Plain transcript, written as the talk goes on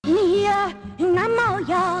and I'm all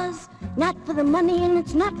yours. Not for the money and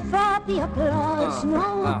it's not for the applause,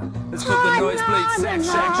 no. It's for the Noisebleed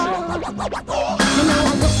section. You know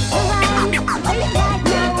I look around, late right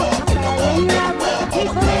now, I fell in love with the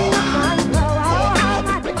people in the front row.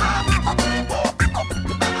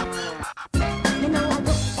 You know I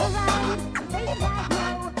look around, late right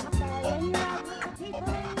now, I fell in love with the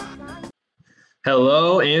people in the front.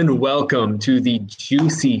 Hello and welcome to the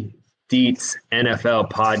Juicy Deets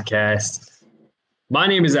NFL podcast. My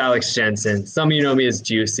name is Alex Jensen. Some of you know me as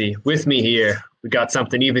Juicy. With me here, we got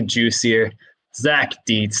something even juicier. Zach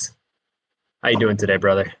Deets. How you doing today,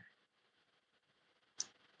 brother?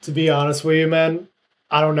 To be honest with you, man,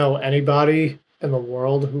 I don't know anybody in the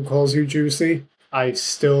world who calls you Juicy. I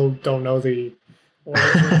still don't know the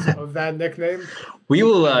origins of that nickname. We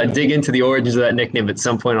will dig into the origins of that nickname at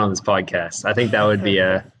some point on this podcast. I think that would be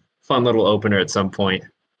a fun little opener at some point.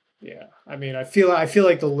 Yeah, I mean, I feel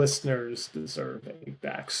like the listeners deserve a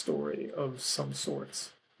backstory of some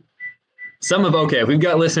sorts. If we've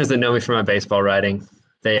got listeners that know me from my baseball writing,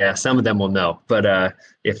 some of them will know. But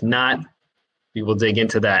if not, we will dig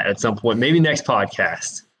into that at some point. Maybe next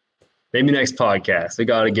podcast. We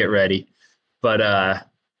got to get ready. But I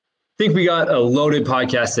think we got a loaded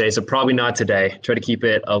podcast today, so probably not today. Try to keep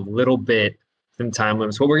it a little bit in time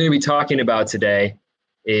limits. What we're going to be talking about today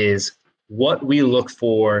is what we look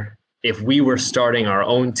for if we were starting our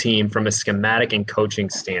own team from a schematic and coaching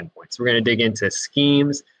standpoint. So we're going to dig into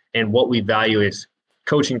schemes and what we value as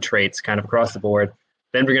coaching traits kind of across the board.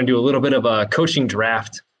 Then we're going to do a little bit of a coaching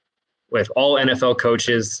draft with all NFL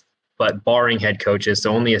coaches, but barring head coaches,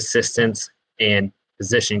 so only assistants and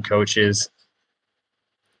position coaches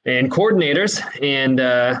and coordinators. And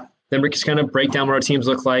then we're just going to break down what our teams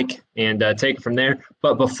look like and take it from there.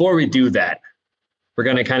 But before we do that, we're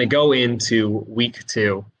going to kind of go into week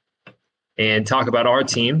 2 and talk about our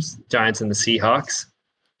teams, Giants and the Seahawks.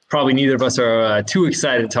 Probably neither of us are too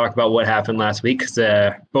excited to talk about what happened last week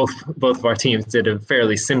because both of our teams did it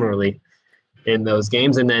fairly similarly in those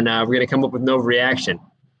games. And then we're going to come up with no reaction.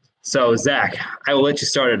 So, Zach, I will let you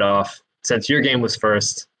start it off. Since your game was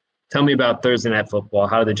first, tell me about Thursday Night Football.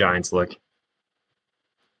 How did the Giants look?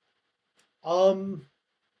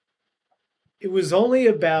 It was only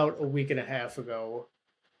about a week and a half ago.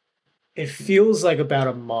 It feels like about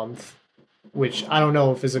a month, which I don't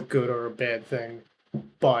know if is a good or a bad thing.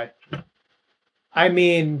 But, I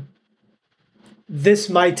mean, this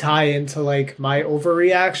might tie into, like, my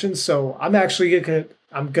overreaction, so I'm actually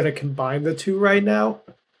gonna combine the two right now.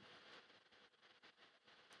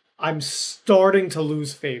 I'm starting to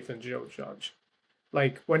lose faith in Joe Judge.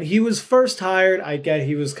 Like, when he was first hired, I get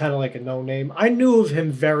he was kind of like a no-name. I knew of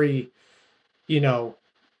him very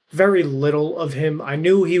little of him. I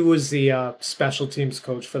knew he was the special teams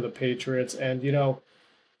coach for the Patriots, and,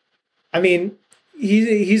 I mean,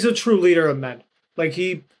 he's a true leader of men.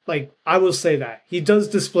 I will say that. He does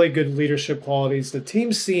display good leadership qualities. The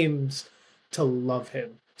team seems to love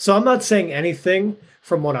him. So I'm not saying anything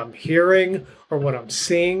from what I'm hearing or what I'm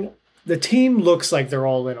seeing. The team looks like they're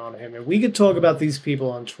all in on him. And we could talk about these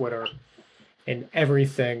people on Twitter and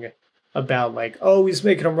everything about like, oh, he's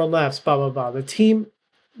making them run laps, blah, blah, blah. The team,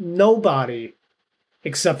 nobody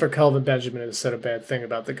except for Kelvin Benjamin has said a bad thing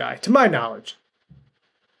about the guy, to my knowledge.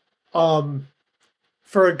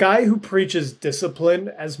 For a guy who preaches discipline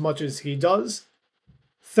as much as he does,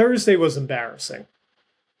 Thursday was embarrassing.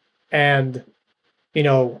 And,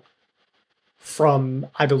 from,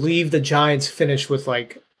 I believe the Giants finished with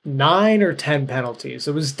like 9 or 10 penalties.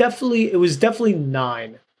 It was definitely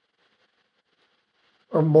 9.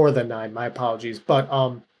 Or more than 9, my apologies. But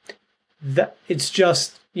it's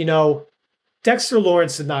just, Dexter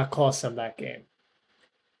Lawrence did not cost them that game.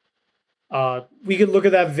 We could look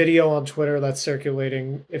at that video on Twitter that's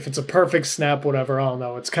circulating. If it's a perfect snap, whatever, I don't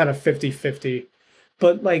know. It's kind of 50-50.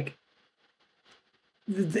 But, like,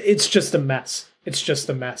 it's just a mess.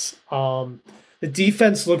 The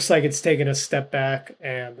defense looks like it's taken a step back,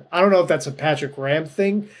 and I don't know if that's a Patrick Graham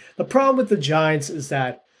thing. The problem with the Giants is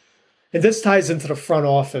that, and this ties into the front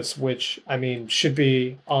office, which, I mean, should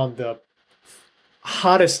be on the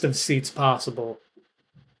hottest of seats possible.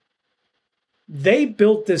 They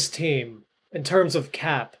built this team in terms of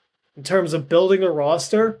cap, in terms of building a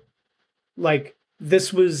roster, like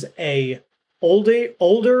this was a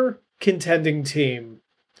older contending team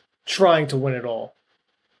trying to win it all.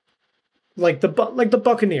 Like the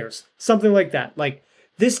Buccaneers, something like that. Like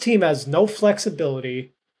this team has no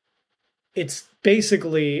flexibility. It's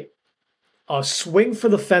basically a swing for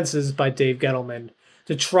the fences by Dave Gettleman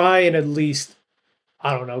to try and at least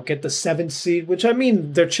I don't know, get the 7th seed, which I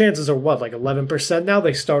mean, their chances are what, like 11% now?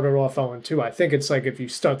 They started off 0-2. I think it's like if you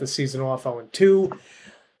start the season off 0-2,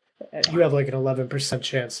 you have like an 11%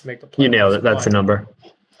 chance to make the playoffs. You nailed it. That's the number.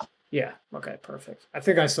 Yeah. Okay. Perfect. I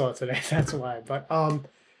think I saw it today. That's why. But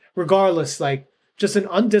regardless, like just an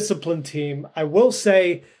undisciplined team. I will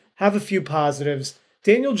say have a few positives.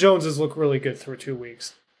 Daniel Jones has looked really good through 2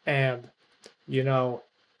 weeks, and you know,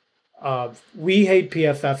 we hate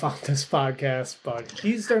PFF on this podcast, but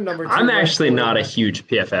he's their number 2. I'm actually not a huge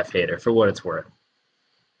PFF hater, for what it's worth.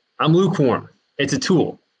 I'm lukewarm. It's a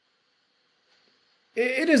tool.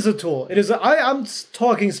 It is a tool. It is. I'm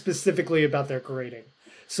talking specifically about their grading.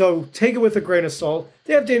 So take it with a grain of salt.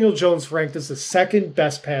 They have Daniel Jones ranked as the 2nd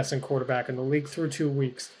best passing quarterback in the league through 2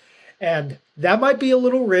 weeks. And that might be a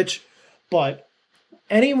little rich, but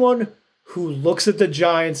anyone who looks at the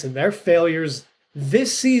Giants and their failures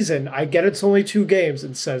this season, I get it's only 2 games,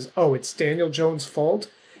 and says, oh, it's Daniel Jones' fault,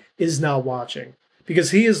 is not watching.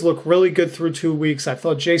 Because he has looked really good through 2 weeks. I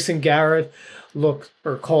thought Jason Garrett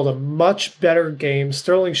called a much better game.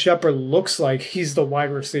 Sterling Shepard looks like he's the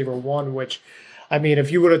wide receiver 1, which, I mean,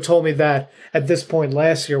 if you would have told me that at this point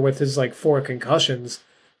last year with his 4 concussions,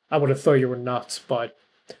 I would have thought you were nuts. But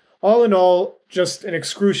all in all, just an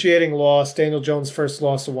excruciating loss. Daniel Jones' first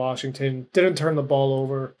loss to Washington. Didn't turn the ball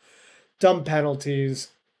over. Dumb penalties.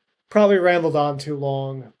 Probably rambled on too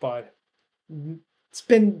long, but it's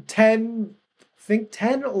been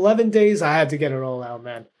 11 days. I had to get it all out,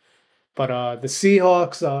 man. But the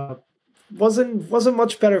Seahawks wasn't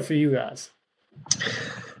much better for you guys.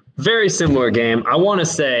 Very similar game. I want to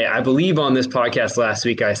say, I believe on this podcast last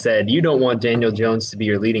week, I said, you don't want Daniel Jones to be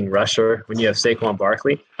your leading rusher when you have Saquon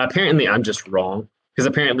Barkley. Apparently, I'm just wrong, because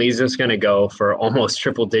apparently he's just going to go for almost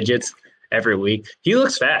triple digits every week. He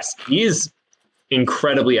looks fast. He is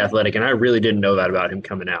incredibly athletic, and I really didn't know that about him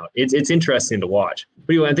coming out. It's interesting to watch.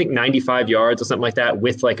 But I think 95 yards or something like that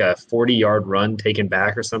with like a 40-yard run taken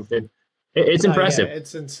back or something. It's impressive. Yeah,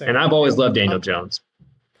 it's insane. And I've always loved Daniel Jones.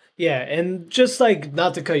 Yeah, and just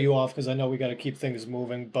not to cut you off because I know we got to keep things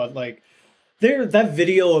moving, but that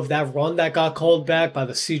video of that run that got called back by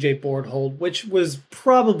the CJ Board hold, which was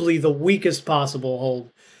probably the weakest possible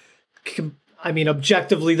hold. I mean,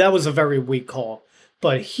 objectively, that was a very weak call,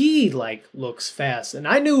 but he looks fast, and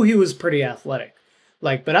I knew he was pretty athletic,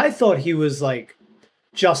 but I thought he was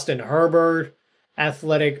Justin Herbert,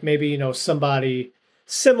 athletic, maybe somebody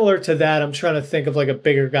similar to that. I'm trying to think of a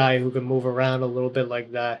bigger guy who can move around a little bit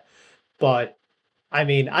like that. But, I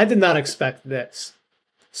mean, I did not expect this.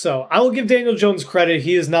 So I will give Daniel Jones credit.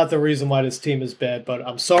 He is not the reason why this team is bad. But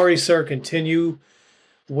I'm sorry, sir. Continue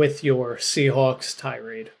with your Seahawks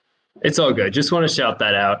tirade. It's all good. Just want to shout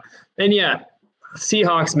that out. And yeah,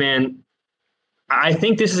 Seahawks, man, I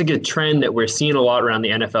think this is a good trend that we're seeing a lot around the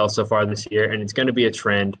NFL so far this year, and it's going to be a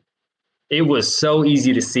trend. It was so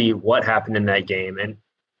easy to see what happened in that game. And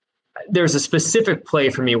there's a specific play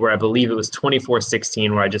for me where I believe it was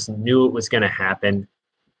 24-16, where I just knew it was going to happen,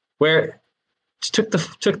 where just took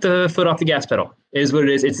the foot off the gas pedal. It is what it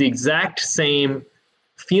is. It's the exact same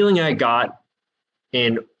feeling I got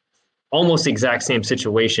in almost the exact same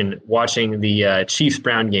situation watching the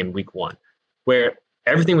Chiefs-Brown game week 1, where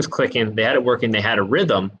everything was clicking. They had it working. They had a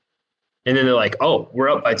rhythm. And then they're like, oh, we're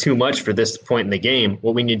up by too much for this point in the game.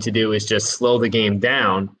 What we need to do is just slow the game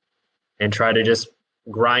down and try to just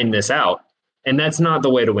grind this out. And that's not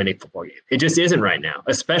the way to win a football game. It just isn't right now,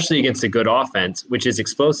 especially against a good offense, which is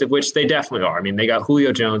explosive, which they definitely are. I mean, they got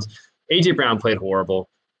Julio Jones. A.J. Brown played horrible.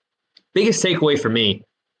 Biggest takeaway for me,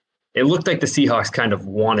 it looked like the Seahawks kind of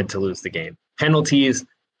wanted to lose the game. Penalties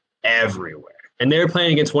everywhere. And they're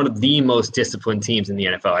playing against one of the most disciplined teams in the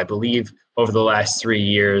NFL. I believe over the last 3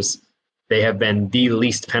 years, they have been the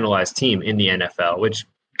least penalized team in the NFL, which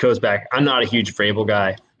goes back. I'm not a huge Vrabel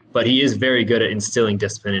guy, but he is very good at instilling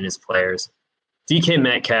discipline in his players. DK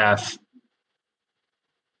Metcalf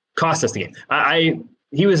cost us the game.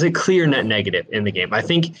 He was a clear net negative in the game. I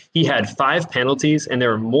think he had 5 penalties, and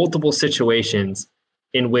there were multiple situations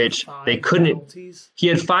in which they couldn't. Penalties? He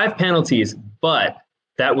had 5 penalties, but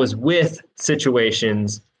that was with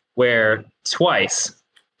situations where twice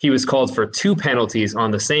he was called for 2 penalties on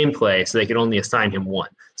the same play, so they could only assign him 1.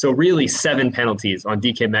 So really 7 penalties on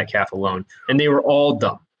DK Metcalf alone, and they were all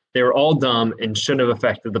dumb. They were all dumb and shouldn't have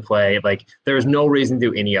affected the play. There was no reason to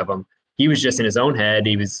do any of them. He was just in his own head.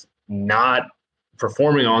 He was not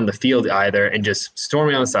performing on the field either and just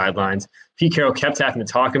storming on the sidelines. Pete Carroll kept having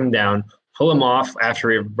to talk him down, pull him off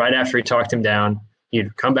right after he talked him down.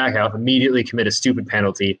 He'd come back out, immediately commit a stupid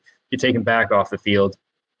penalty. He'd take him back off the field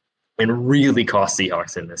and really cost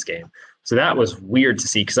Seahawks in this game. So that was weird to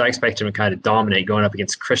see because I expected him to kind of dominate going up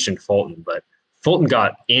against Christian Fulton, but Fulton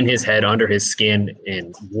got in his head, under his skin,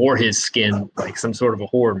 and wore his skin like some sort of a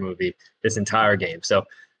horror movie this entire game. So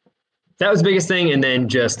that was the biggest thing. And then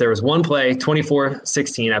just there was one play,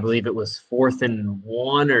 24-16. I believe it was 4th and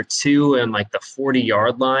 1 or 2 and like the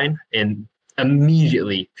 40-yard line. And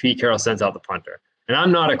immediately Pete Carroll sends out the punter. And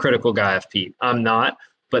I'm not a critical guy of Pete. I'm not.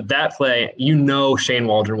 But that play, Shane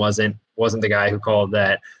Waldron wasn't the guy who called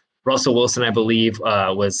that. Russell Wilson, I believe,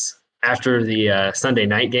 was after the Sunday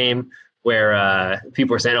night game where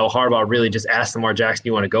people were saying, oh, Harbaugh really just asked Lamar Jackson,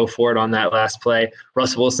 you want to go for it on that last play?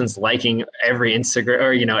 Russell Wilson's liking every Instagram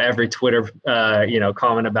or, every Twitter,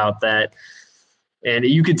 comment about that. And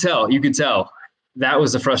you could tell that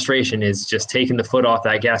was the frustration, is just taking the foot off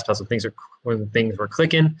that gas pedal when things were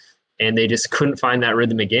clicking, and they just couldn't find that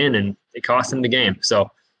rhythm again, and it cost them the game.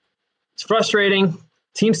 So it's frustrating.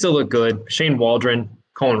 Teams still look good. Shane Waldron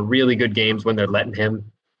calling really good games when they're letting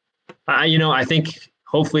him. I think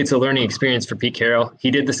hopefully it's a learning experience for Pete Carroll.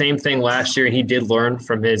 He did the same thing last year, and he did learn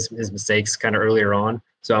from his mistakes kind of earlier on.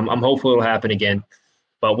 So I'm hopeful it'll happen again.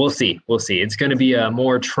 But we'll see. It's going to be a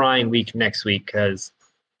more trying week next week because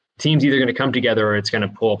team's either going to come together or it's going to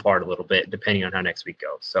pull apart a little bit depending on how next week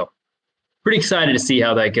goes. So pretty excited to see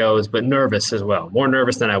how that goes, but nervous as well. More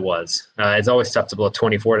nervous than I was. It's always tough to blow a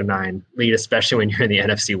 24-9 lead, especially when you're in the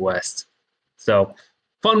NFC West. So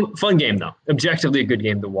fun game, though. Objectively a good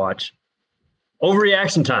game to watch.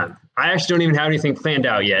 Overreaction time. I actually don't even have anything planned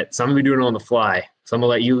out yet, so I'm going to be doing it on the fly. So I'm going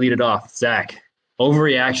to let you lead it off. Zach,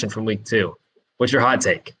 overreaction from week 2. What's your hot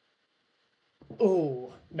take?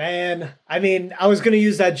 Oh, man. I mean, I was going to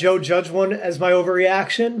use that Joe Judge one as my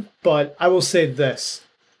overreaction, but I will say this.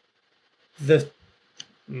 I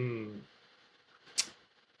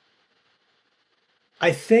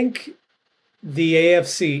think the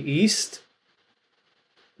AFC East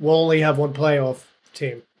will only have one playoff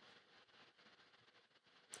team.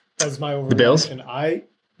 That's my overreaction. The Bills?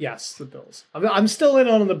 Yes, the Bills. I'm still in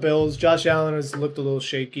on the Bills. Josh Allen has looked a little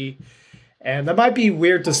shaky. And that might be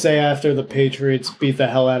weird to say after the Patriots beat the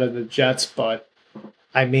hell out of the Jets, but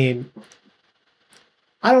I mean,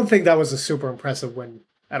 I don't think that was a super impressive win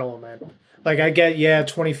at all, man. Like, I get,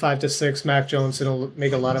 25-6, Mac Jones didn't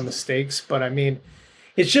make a lot of mistakes, but I mean,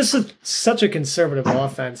 it's just such a conservative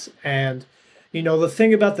offense. And, the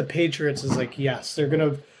thing about the Patriots is like, yes, they're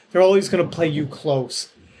always going to play you close,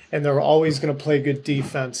 and they're always going to play good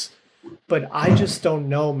defense. But I just don't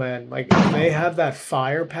know, man. Like, if they have that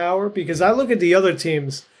firepower, because I look at the other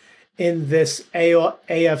teams in this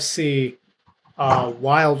AFC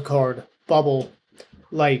wild card bubble,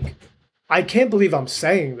 like, I can't believe I'm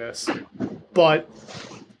saying this, but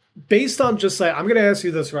based on just like, I'm going to ask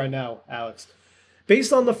you this right now, Alex.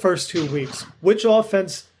 Based on the first 2 weeks, which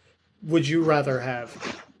offense would you rather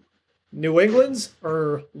have? New England's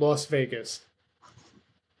or Las Vegas?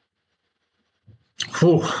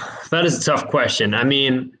 Whew, that is a tough question. I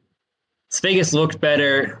mean, Las Vegas looked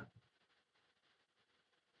better.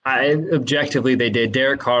 Objectively, they did.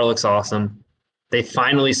 Derek Carr looks awesome. They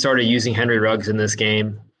finally started using Henry Ruggs in this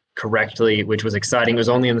game correctly, which was exciting. It was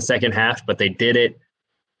only in the second half, but they did it.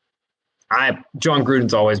 John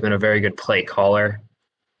Gruden's always been a very good play caller.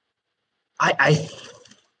 I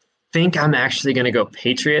think I'm actually going to go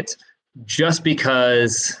Patriots just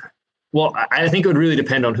because, well, I think it would really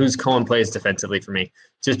depend on who's calling plays defensively for me.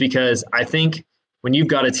 Just because I think when you've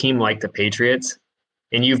got a team like the Patriots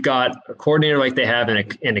and you've got a coordinator like they have and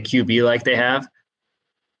a QB like they have,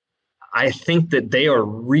 I think that they are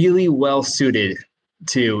really well suited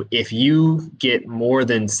to, if you get more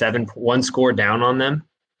than 1 score down on them,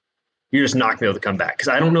 you're just not going to be able to come back. Because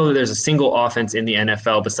I don't know that there's a single offense in the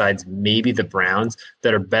NFL besides maybe the Browns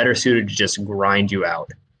that are better suited to just grind you out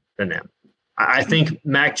than them. I think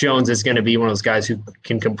Mac Jones is going to be one of those guys who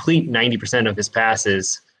can complete 90% of his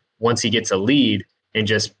passes once he gets a lead and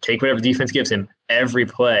just take whatever defense gives him every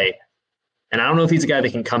play. And I don't know if he's a guy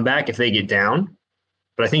that can come back if they get down,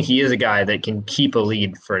 but I think he is a guy that can keep a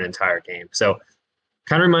lead for an entire game. So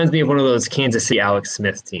kind of reminds me of one of those Kansas City Alex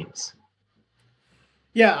Smith teams.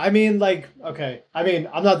 Yeah, I mean, like, okay. I mean,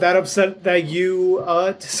 I'm not that upset that you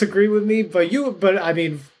disagree with me, but I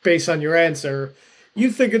mean, based on your answer,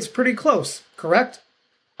 you think it's pretty close, correct?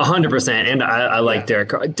 100%. And I like Derek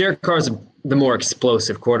Carr. Derek Carr is the more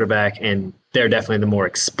explosive quarterback, and they're definitely the more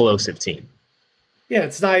explosive team. Yeah,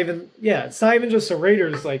 it's not even just the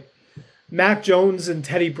Raiders. Like, Mac Jones and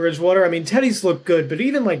Teddy Bridgewater. I mean, Teddy's looked good, but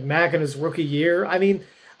even like Mac in his rookie year, I mean,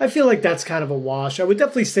 I feel like that's kind of a wash. I would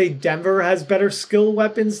definitely say Denver has better skill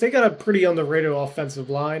weapons. They got a pretty underrated offensive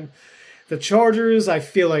line. The Chargers, I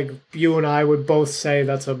feel like you and I would both say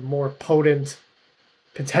that's a more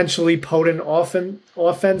potentially potent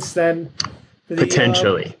offense than the,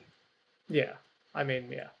 potentially. Yeah. I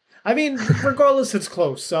mean, yeah. I mean, regardless, it's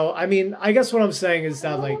close. So, I mean, I guess what I'm saying is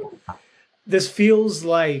that, like, this feels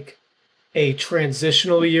like a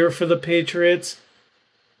transitional year for the Patriots.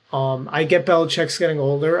 I get Belichick's getting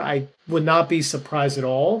older. I would not be surprised at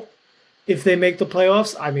all if they make the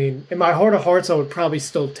playoffs. I mean, in my heart of hearts, I would probably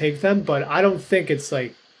still take them, but I don't think it's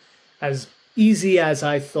like as easy as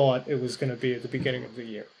I thought it was going to be at the beginning of the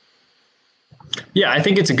year. Yeah, I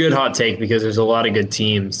think it's a good hot take because there's a lot of good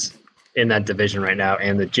teams in that division right now,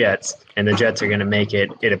 and the Jets are going to make it,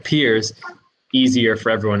 it appears, easier for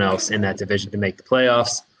everyone else in that division to make the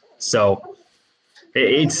playoffs. So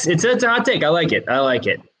it's a hot take. I like it.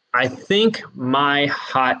 I think my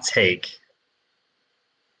hot take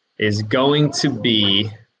is going to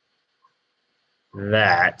be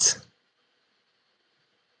that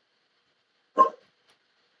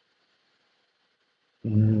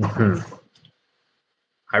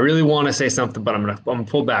I really want to say something, but I'm gonna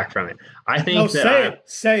pull back from it. I think Say it.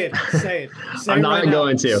 Say I'm not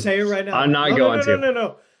going to. Say it right now. I'm not going to.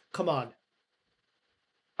 No. Come on.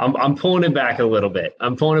 I'm pulling it back a little bit.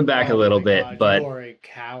 But you are a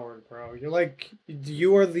coward, bro. You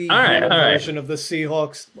are the version of the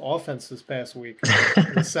Seahawks offense this past week,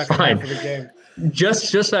 in the second half of the game.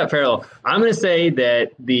 Just that parallel. I'm going to say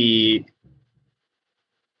that the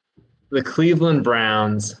Cleveland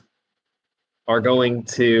Browns are going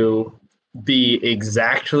to be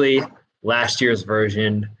exactly last year's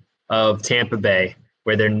version of Tampa Bay,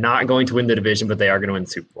 where they're not going to win the division, but they are going to win the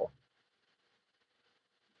Super Bowl.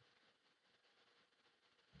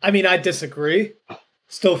 I mean, I disagree.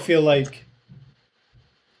 Still feel like,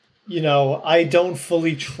 I don't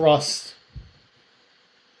fully trust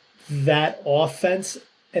that offense.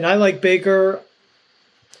 And I like Baker.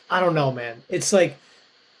 I don't know, man. It's like,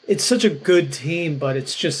 it's such a good team, but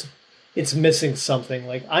it's missing something.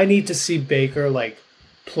 Like, I need to see Baker,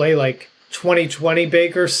 play 2020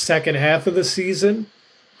 Baker second half of the season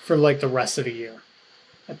for, the rest of the year.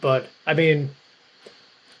 But, I mean,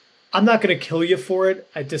 I'm not going to kill you for it.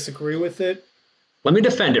 I disagree with it. Let me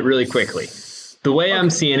defend it really quickly. The way I'm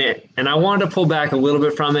seeing it, and I wanted to pull back a little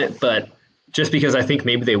bit from it, but just because I think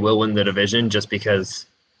maybe they will win the division, just because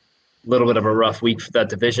a little bit of a rough week for that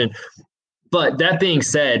division. But that being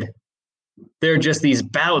said, there are just these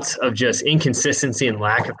bouts of just inconsistency and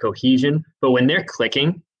lack of cohesion. But when they're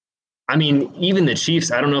clicking, I mean, even the Chiefs,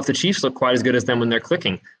 I don't know if the Chiefs look quite as good as them when they're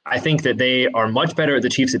clicking. I think that they are much better at the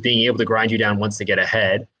Chiefs at being able to grind you down once they get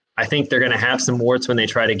ahead. I think they're going to have some warts when they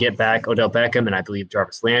try to get back Odell Beckham, and I believe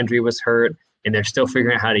Jarvis Landry was hurt, and they're still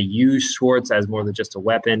figuring out how to use Schwartz as more than just a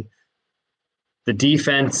weapon. The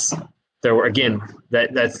defense, they're going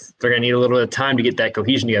to need a little bit of time to get that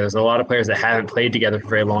cohesion together. There's a lot of players that haven't played together for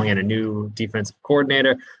very long and a new defensive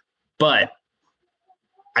coordinator. But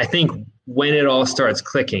I think when it all starts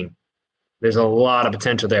clicking, there's a lot of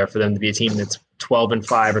potential there for them to be a team that's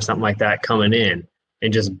 12-5 or something like that coming in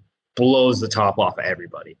and just blows the top off of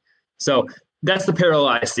everybody. So that's the parallel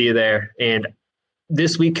I see there. And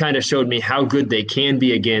this week kind of showed me how good they can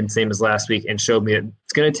be again, same as last week, and showed me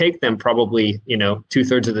it's going to take them probably,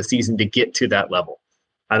 2/3 of the season to get to that level.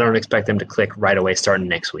 I don't expect them to click right away starting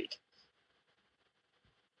next week.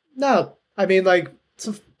 No, I mean,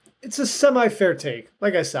 it's a semi-fair take.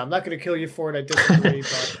 Like I said, I'm not going to kill you for it. I disagree.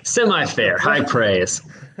 But semi-fair, high praise.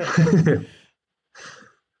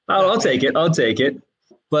 I'll take it.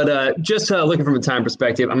 But just looking from a time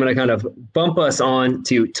perspective, I'm going to kind of bump us on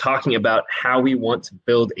to talking about how we want to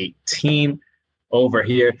build a team over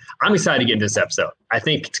here. I'm excited to get into this episode. I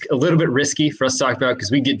think it's a little bit risky for us to talk about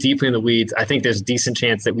because we get deeply in the weeds. I think there's a decent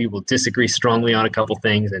chance that we will disagree strongly on a couple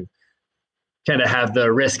things and kind of have the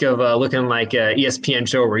risk of looking like an ESPN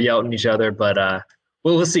show where we're yelling at each other. But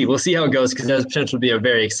we'll see. We'll see how it goes because there's potential to be a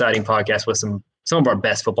very exciting podcast with some of our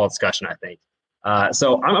best football discussion, I think.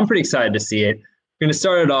 So I'm pretty excited to see it. We're going to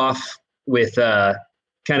start it off with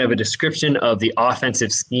kind of a description of the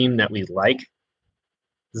offensive scheme that we like.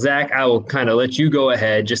 Zach, I will kind of let you go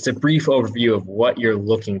ahead. Just a brief overview of what you're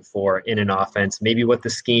looking for in an offense, maybe what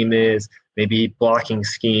the scheme is, maybe blocking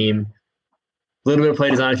scheme, a little bit of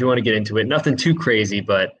play design if you want to get into it. Nothing too crazy,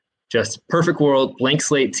 but just perfect world, blank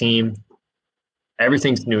slate team.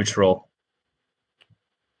 Everything's neutral.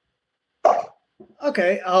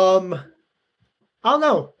 Okay. I don't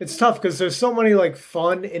know. It's tough because there's so many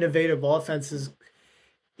fun, innovative offenses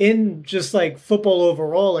in just football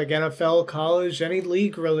overall, NFL, college, any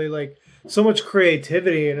league really, so much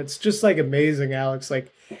creativity. And it's just amazing, Alex.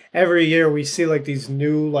 Every year we see these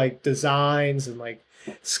new designs and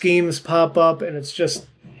schemes pop up, and it just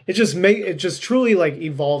truly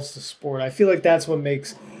evolves the sport. I feel like that's what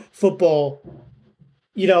makes football,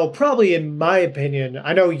 probably in my opinion,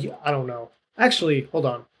 I don't know. Actually, hold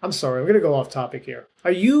on. I'm sorry. I'm going to go off topic here.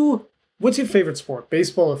 What's your favorite sport?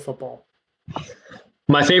 Baseball or football?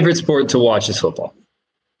 My favorite sport to watch is football.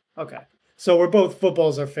 Okay. So we're both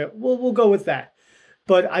footballs are fit. We'll go with that.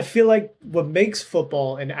 But I feel like what makes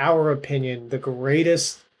football, in our opinion, the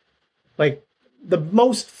greatest, like the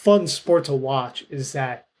most fun sport to watch is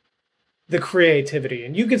that the creativity.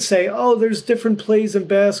 And you could say, oh, there's different plays in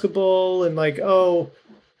basketball and like, oh,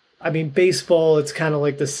 I mean, baseball, it's kind of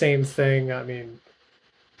like the same thing. I mean,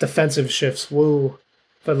 defensive shifts, woo,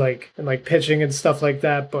 but like, and like pitching and stuff like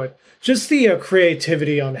that. But just the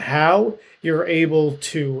creativity on how you're able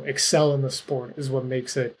to excel in the sport is what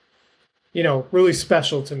makes it, really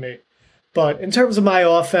special to me. But in terms of my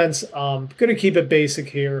offense, I'm going to keep it basic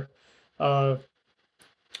here. I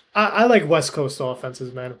like West Coast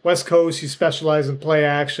offenses, man. West Coast, you specialize in play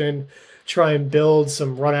action, try and build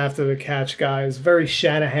some run after the catch guys. Very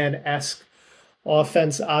Shanahan-esque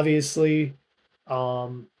offense, obviously.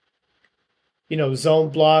 Zone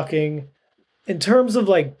blocking. In terms of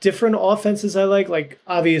like different offenses I like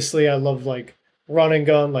obviously I love like run and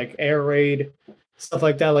gun, like air raid, stuff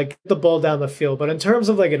like that, like get the ball down the field. But in terms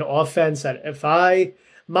of like an offense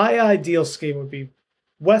my ideal scheme would be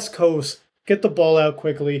West Coast, get the ball out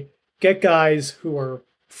quickly, get guys who are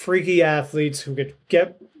freaky athletes who could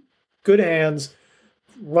get good hands,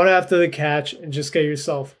 run after the catch, and just get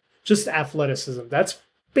yourself just athleticism. That's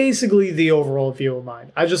basically the overall view of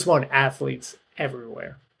mine. I just want athletes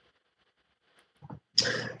everywhere.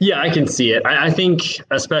 Yeah, I can see it. I think,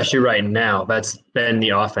 especially right now, that's been the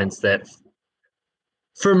offense that,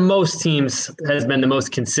 for most teams, has been the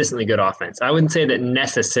most consistently good offense. I wouldn't say that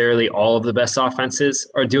necessarily all of the best offenses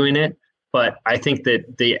are doing it, but I think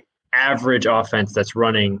that the average offense that's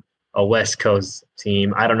running a West Coast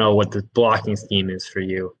team, I don't know what the blocking scheme is for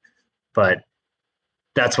you, but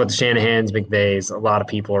that's what the Shanahans, McVays, a lot of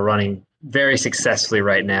people are running very successfully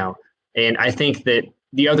right now. And I think that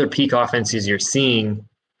the other peak offenses you're seeing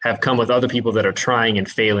have come with other people that are trying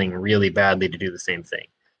and failing really badly to do the same thing.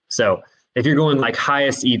 So if you're going like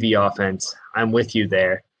highest EV offense, I'm with you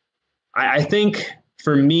there. I think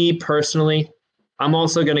for me personally, I'm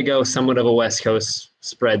also going to go somewhat of a West Coast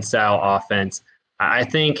spread style offense. I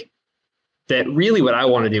think that really what I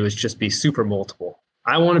want to do is just be super multiple.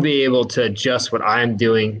 I want to be able to adjust what I'm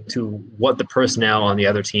doing to what the personnel on the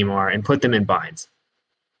other team are and put them in binds.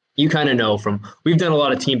 You kind of know we've done a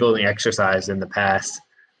lot of team building exercise in the past.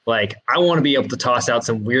 Like, I want to be able to toss out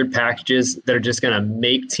some weird packages that are just going to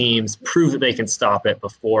make teams prove that they can stop it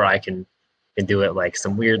before I can do it. Like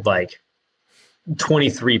some weird, like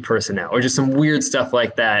 23 personnel or just some weird stuff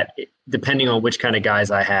like that, depending on which kind of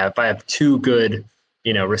guys I have. If I have two good,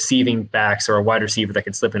 receiving backs or a wide receiver that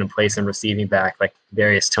can slip in and place and receiving back, like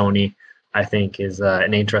Darius Toney, I think is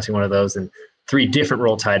an interesting one of those, and three different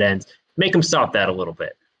role tight ends, make them stop that a little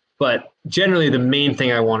bit. But generally, the main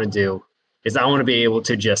thing I want to do is I want to be able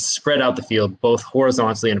to just spread out the field, both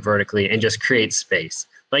horizontally and vertically, and just create space.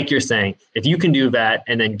 Like you're saying, if you can do that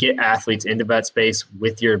and then get athletes into that space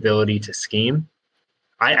with your ability to scheme,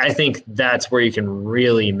 I think that's where you can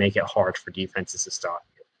really make it hard for defenses to stop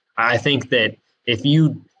you. I think that if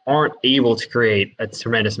you aren't able to create a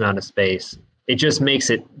tremendous amount of space, it just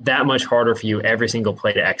makes it that much harder for you every single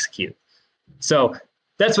play to execute. So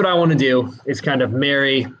that's what I want to do, is kind of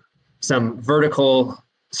marry some vertical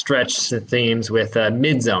stretch themes with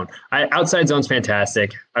mid-zone. Outside zone's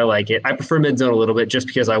fantastic. I like it. I prefer mid-zone a little bit just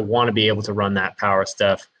because I want to be able to run that power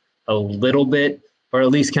stuff a little bit, or at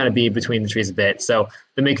least kind of be between the trees a bit. So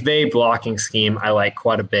the McVay blocking scheme I like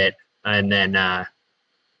quite a bit. And then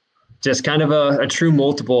just kind of a true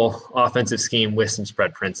multiple offensive scheme with some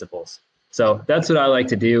spread principles. So that's what I like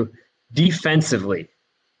to do. Defensively,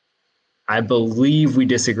 I believe we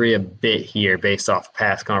disagree a bit here based off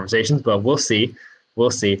past conversations, but we'll see. We'll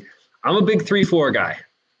see. I'm a big 3-4 guy.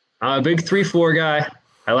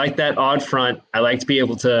 I like that odd front. I like to be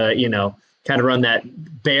able to, kind of run that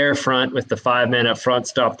bear front with the 5 men up front,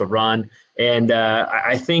 stop the run. And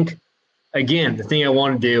I think, again, the thing I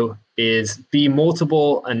want to do is be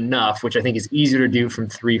multiple enough, which I think is easier to do from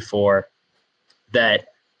 3-4, that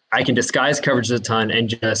I can disguise coverages a ton and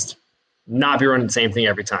just not be running the same thing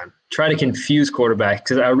every time. Try to confuse quarterbacks,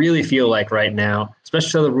 because I really feel like right now,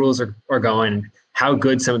 especially how the rules are going, how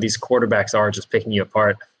good some of these quarterbacks are just picking you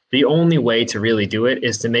apart, the only way to really do it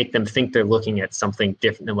is to make them think they're looking at something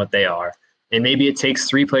different than what they are. And maybe it takes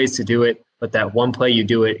 3 plays to do it, but that one play you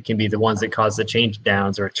do it can be the ones that cause the change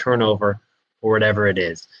downs or a turnover or whatever it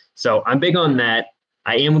is. So I'm big on that.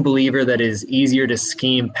 I am a believer that it is easier to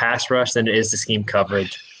scheme pass rush than it is to scheme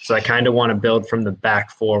coverage. So I kind of want to build from the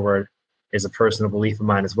back forward, is a personal belief of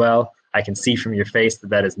mine as well. I can see from your face that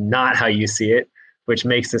that is not how you see it, which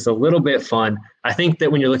makes this a little bit fun. I think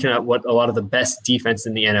that when you're looking at what a lot of the best defense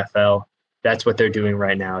in the NFL, that's what they're doing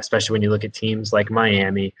right now, especially when you look at teams like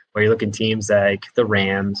Miami, or you look at teams like the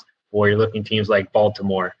Rams, or you're looking at teams like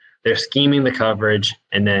Baltimore. They're scheming the coverage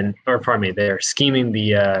they're scheming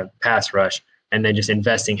the pass rush and then just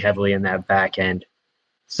investing heavily in that back end.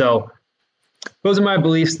 So those are my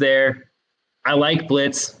beliefs there. I like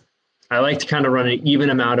blitz. I like to kind of run an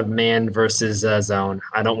even amount of man versus zone.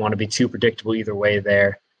 I don't want to be too predictable either way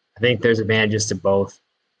there. I think there's advantages to both.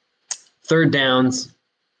 Third downs,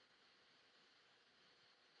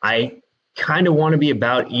 I kind of want to be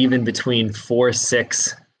about even between 4,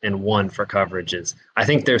 6, and 1 for coverages. I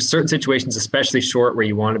think there's certain situations, especially short, where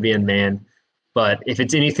you want to be in man. But if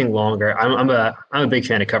it's anything longer, I'm a big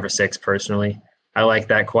fan of cover 6 personally. I like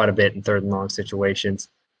that quite a bit in third and long situations.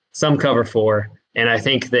 Some cover 4. And I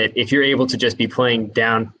think that if you're able to just be playing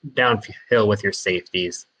downhill with your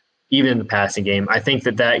safeties, even in the passing game, I think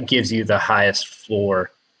that that gives you the highest floor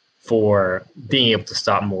for being able to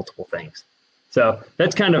stop multiple things. So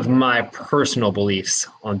that's kind of my personal beliefs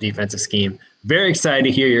on defensive scheme. Very excited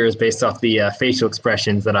to hear yours based off the facial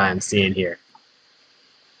expressions that I am seeing here.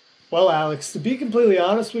 Well, Alex, to be completely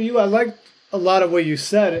honest with you, I liked a lot of what you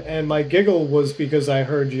said, and my giggle was because I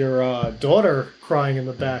heard your daughter crying in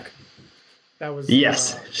the back. That was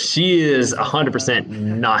yes, she is 100%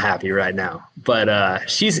 not happy right now, but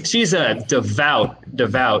she's a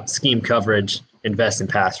devout scheme coverage, invest in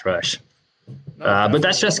pass rush. But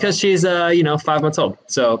that's just because she's 5 months old.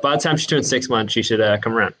 So by the time she turns 6 months, she should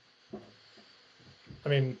come around. I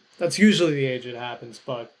mean, that's usually the age it happens,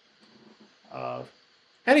 but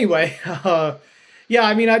anyway, yeah,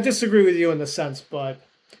 I mean, I disagree with you in the sense, but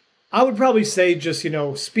I would probably say just,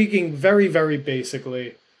 speaking very, very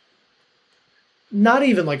basically, not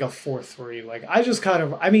even like a 4-3. Like, I just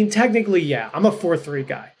technically, yeah, I'm a 4-3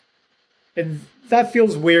 guy. And that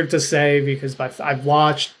feels weird to say because I've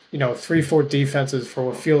watched, 3-4 defenses for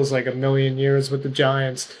what feels like a million years with the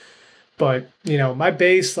Giants. But, my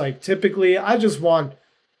base, like, typically, I just want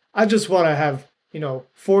to have,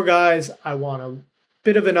 4 guys. I want a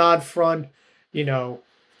bit of an odd front,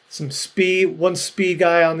 some speed, one speed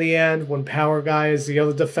guy on the end, one power guy is the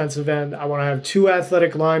other defensive end. I want to have 2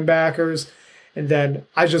 athletic linebackers, and then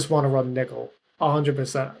I just want to run nickel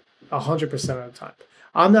 100% of the time.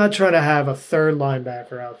 I'm not trying to have a third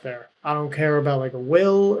linebacker out there. I don't care about like a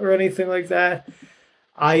will or anything like that.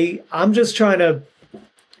 I'm just trying to,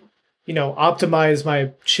 optimize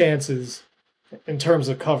my chances in terms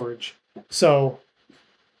of coverage. So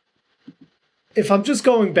if I'm just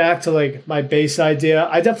going back to like my base idea,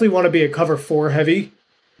 I definitely want to be a cover 4 heavy,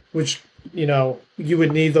 which, you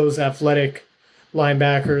would need those athletic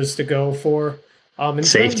linebackers to go for.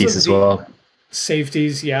 Safeties as well.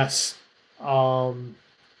 Safeties, yes.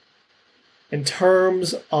 In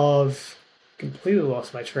terms of, completely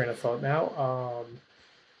lost my train of thought now.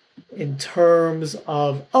 In terms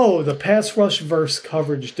of, the pass rush versus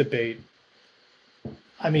coverage debate.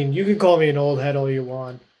 I mean, you can call me an old head all you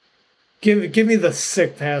want. Give me the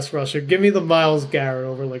sick pass rusher. Give me the Myles Garrett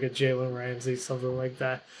over like a Jalen Ramsey, something like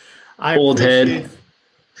that. Old head.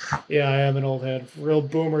 Yeah, I am an old head. Real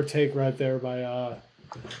boomer take right there by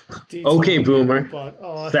Okay, boomer.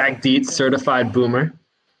 But, Zach Dietz, certified boomer.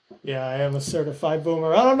 Yeah, I am a certified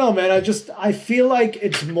boomer. I don't know, man. I feel like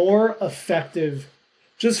it's more effective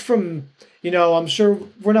just from, I'm sure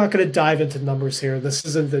we're not going to dive into numbers here. This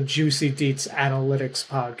isn't the Juicy Dietz Analytics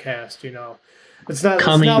podcast, It's not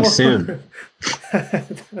coming soon.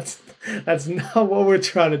 That's not what we're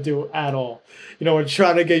trying to do at all. We're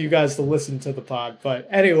trying to get you guys to listen to the pod. But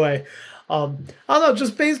anyway, I don't know,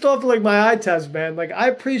 just based off of like my eye test, man. Like I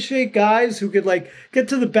appreciate guys who could like get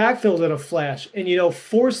to the backfield in a flash and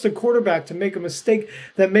force the quarterback to make a mistake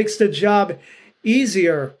that makes the job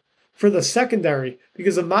easier for the secondary.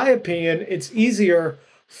 Because in my opinion, it's easier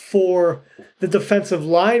for the defensive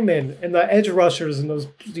linemen and the edge rushers and those,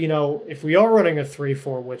 if we are running a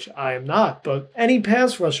 3-4, which I am not, but any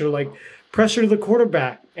pass rusher, like pressure the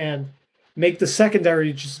quarterback and make the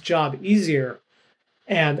secondary job easier.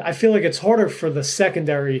 And I feel like it's harder for the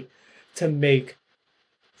secondary to make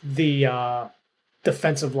the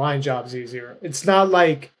defensive line jobs easier. It's not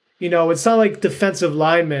like, it's not like defensive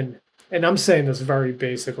linemen, and I'm saying this very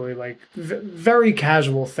basically, like very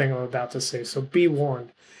casual thing I'm about to say, so be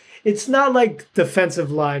warned. It's not like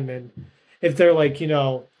defensive linemen, if they're like,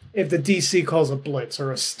 if the DC calls a blitz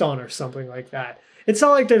or a stun or something like that. It's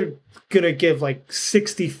not like they're going to give like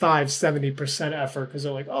 65, 70% effort because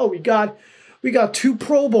they're like, oh, we got 2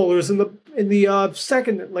 Pro Bowlers in the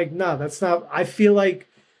second. Like, no, that's not. I feel like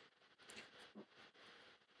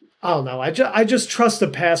I don't know. I just trust the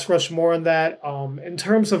pass rush more in that. In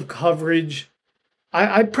terms of coverage,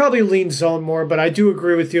 I'd probably lean zone more, but I do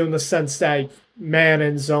agree with you in the sense that man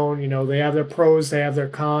and zone, they have their pros, they have their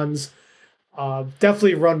cons.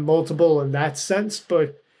 Definitely run multiple in that sense,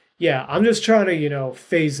 but yeah, I'm just trying to,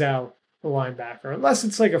 phase out the linebacker, unless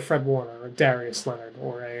it's like a Fred Warner or Darius Leonard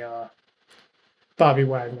or a Bobby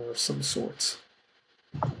Wagner of some sorts.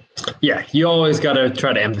 Yeah, you always got to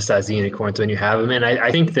try to emphasize the unicorns when you have them. And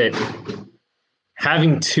I think that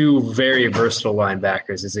having two very versatile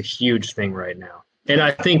linebackers is a huge thing right now. And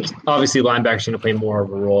I think, obviously, linebackers are going to play more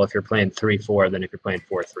of a role if you're playing 3-4 than if you're playing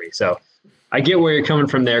 4-3. So I get where you're coming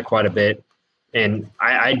from there quite a bit. And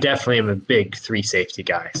I definitely am a big 3 safety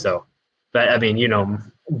guy. So, but I mean,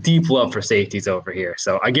 deep love for safeties over here.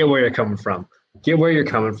 So I get where you're coming from.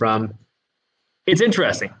 It's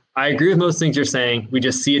interesting. I agree with most things you're saying. We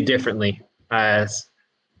just see it differently. It's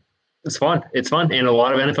fun. It's fun. And a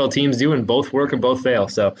lot of NFL teams do, and both work and both fail.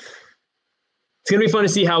 So it's going to be fun to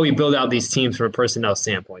see how we build out these teams from a personnel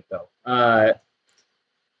standpoint, though.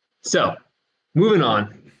 So moving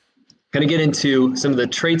on, going to get into some of the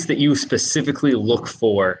traits that you specifically look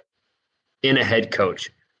for in a head coach.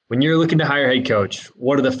 When you're looking to hire a head coach,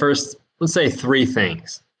 what are the first, let's say, 3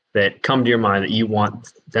 things that come to your mind that you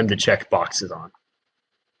want them to check boxes on?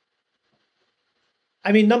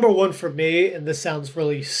 I mean, number one for me, and this sounds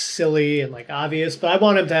really silly and obvious, but I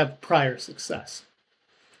want him to have prior success.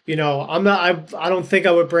 I don't think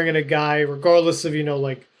I would bring in a guy, regardless of,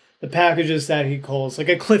 the packages that he calls, like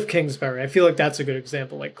a Cliff Kingsbury. I feel like that's a good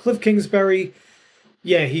example. Like Cliff Kingsbury,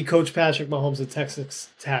 yeah, he coached Patrick Mahomes at Texas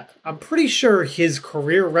Tech. I'm pretty sure his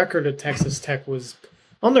career record at Texas Tech was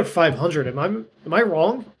under 500. Am I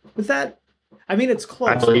wrong with that? I mean, it's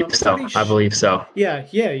close. I believe so.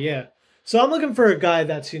 Yeah. So I'm looking for a guy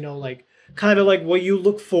that's, kind of like what you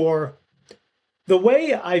look for. The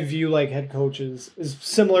way I view head coaches is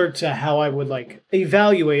similar to how I would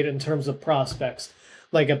evaluate in terms of prospects.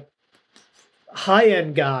 Like a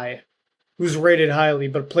high-end guy who's rated highly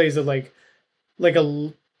but plays at like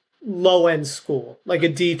a low-end school, like a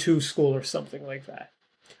D2 school or something like that.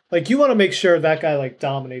 You want to make sure that guy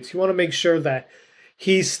dominates. You want to make sure that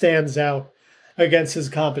he stands out against his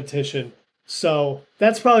competition. So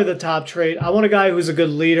that's probably the top trait. I want a guy who's a good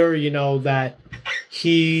leader, that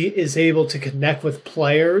he is able to connect with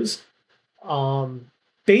players.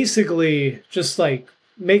 Basically, just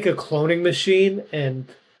make a cloning machine and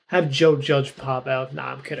have Joe Judge pop out.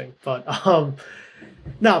 Nah, I'm kidding. But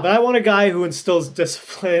but I want a guy who instills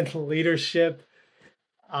discipline, leadership.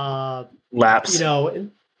 Laps.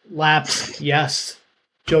 Laps, yes.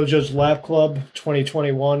 Joe Judge Lap Club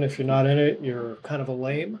 2021. If you're not in it, you're kind of a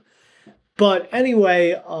lame. But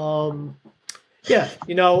anyway, in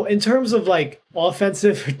terms of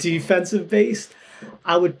offensive or defensive based,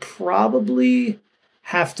 I would probably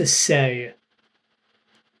have to say,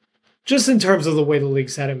 just in terms of the way the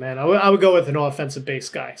league's headed, man, I would go with an offensive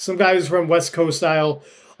based guy. Some guy who's from West Coast style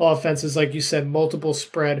offenses, like you said, multiple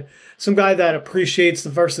spread. Some guy that appreciates the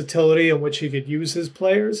versatility in which he could use his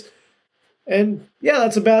players. And yeah,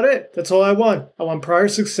 that's about it. That's all I want. I want prior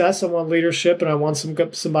success, I want leadership, and I want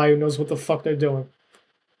somebody who knows what the fuck they're doing.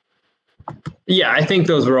 Yeah, I think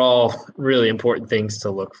those are all really important things to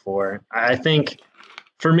look for. I think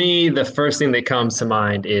for me, the first thing that comes to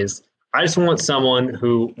mind is I just want someone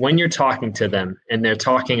who, when you're talking to them and they're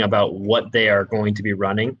talking about what they are going to be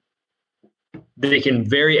running, they can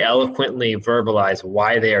very eloquently verbalize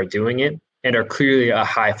why they are doing it and are clearly a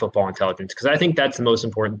high football intelligence. Because I think that's the most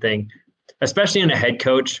important thing, especially in a head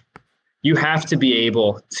coach. You have to be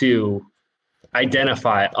able to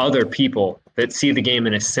identify other people that see the game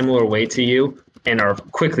in a similar way to you and are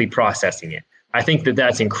quickly processing it. I think that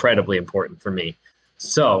that's incredibly important for me.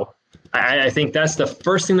 So I think that's the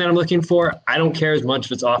first thing that I'm looking for. I don't care as much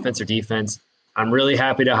if it's offense or defense. I'm really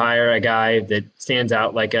happy to hire a guy that stands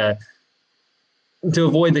out to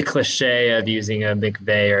avoid the cliche of using a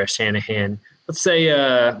McVay or a Shanahan. Let's say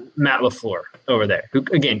Matt LaFleur over there, who,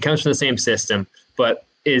 again, comes from the same system, but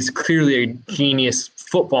is clearly a genius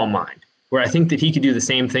football mind, where I think that he could do the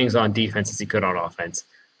same things on defense as he could on offense.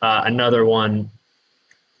 Another one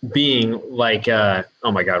being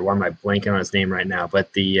oh my God, why am I blanking on his name right now?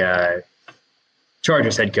 But the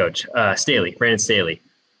Chargers head coach, Brandon Staley,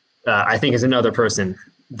 I think is another person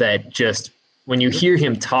that just, when you hear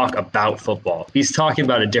him talk about football, he's talking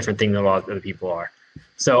about a different thing than a lot of other people are.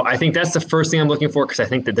 So I think that's the first thing I'm looking for, because I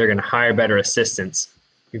think that they're going to hire better assistants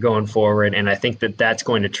going forward. And I think that that's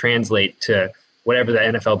going to translate to whatever the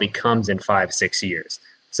NFL becomes in 5-6 years.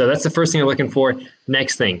 So that's the first thing I'm looking for.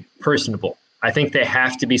 Next thing, personable. I think they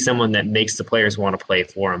have to be someone that makes the players want to play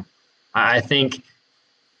for them. I think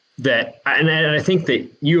and I think that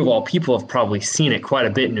you of all people have probably seen it quite a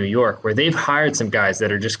bit in New York, where they've hired some guys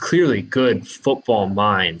that are just clearly good football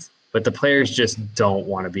minds, but the players just don't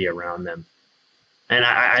want to be around them. And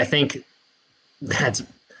I think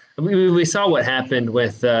we saw what happened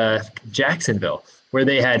with Jacksonville, where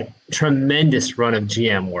they had tremendous run of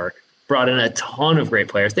GM work, brought in a ton of great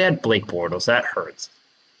players. They had Blake Bortles, that hurts.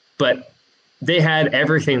 But they had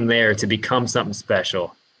everything there to become something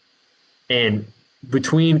special. And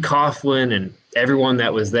between Coughlin and everyone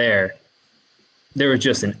that was there was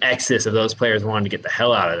just an excess of those players wanting to get the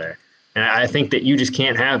hell out of there. And I think that you just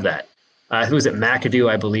can't have that. Who was it? McAdoo,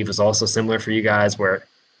 I believe, was also similar for you guys, where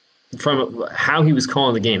from how he was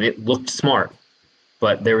calling the game, it looked smart.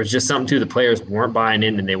 But there was just something to the players weren't buying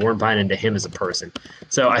in, and they weren't buying into him as a person.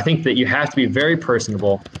 So I think that you have to be very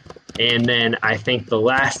personable. And then I think the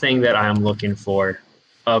last thing that I'm looking for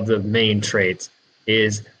of the main traits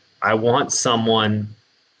is I want someone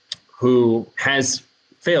who has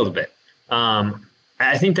failed a bit.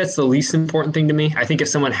 I think that's the least important thing to me. I think if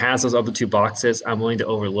someone has those other two boxes, I'm willing to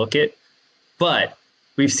overlook it. But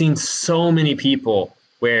we've seen so many people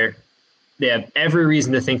where they have every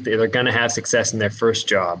reason to think that they're going to have success in their first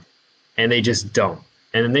job, and they just don't.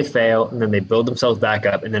 And then they fail, and then they build themselves back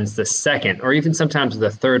up, and then it's the second or even sometimes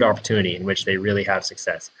the third opportunity in which they really have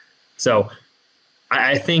success. So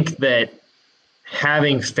I think that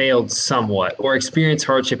having failed somewhat or experienced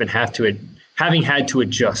hardship and having had to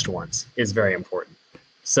adjust once is very important.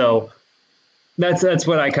 So that's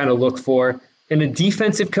what I kind of look for. In a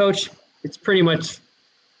defensive coach, it's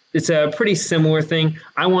a pretty similar thing.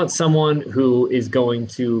 I want someone who is going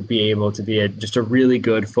to be able to be just a really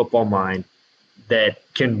good football mind that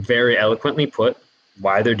can very eloquently put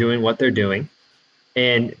why they're doing what they're doing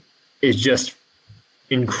and is just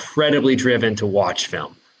incredibly driven to watch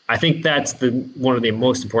film. I think that's one of the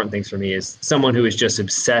most important things for me is someone who is just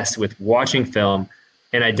obsessed with watching film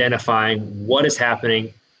and identifying what is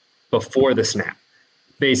happening before the snap.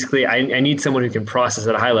 Basically, I need someone who can process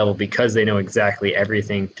at a high level because they know exactly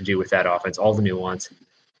everything to do with that offense, all the nuance,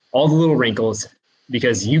 all the little wrinkles,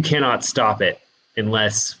 because you cannot stop it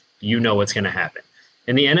unless you know what's going to happen.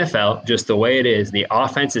 In the NFL, just the way it is, the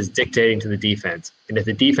offense is dictating to the defense. And if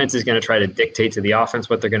the defense is going to try to dictate to the offense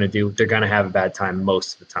what they're going to do, they're going to have a bad time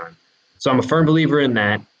most of the time. So I'm a firm believer in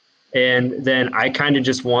that. And then I kind of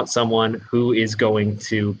just want someone who is going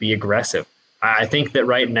to be aggressive. I think that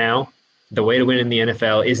right now, the way to win in the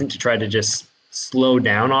NFL isn't to try to just slow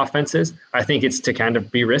down offenses. I think it's to kind of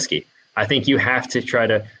be risky. I think you have to try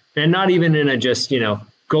to, and not even in a just,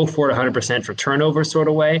 go for it 100% for turnover sort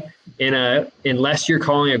of way, unless you're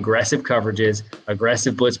calling aggressive coverages,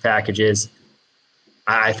 aggressive blitz packages,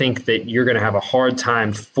 I think that you're going to have a hard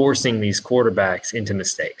time forcing these quarterbacks into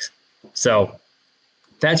mistakes. So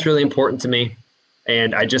that's really important to me.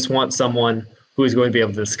 And I just want someone who is going to be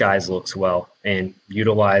able to disguise looks well and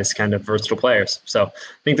utilize kind of versatile players. So I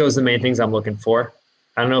think those are the main things I'm looking for.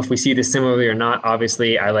 I don't know if we see this similarly or not.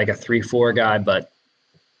 Obviously, I like a 3-4 guy, but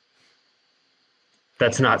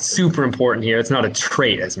that's not super important here. It's not a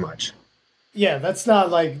trait as much. Yeah, that's not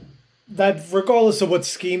like that. Regardless of what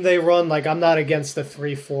scheme they run, like I'm not against the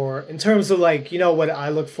 3-4. In terms of like, what I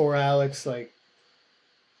look for, Alex, like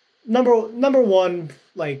number one,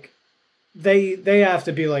 like they have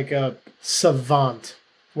to be like a savant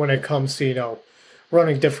when it comes to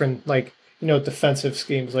running different defensive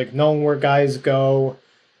schemes, like knowing where guys go,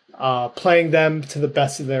 playing them to the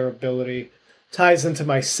best of their ability. Ties into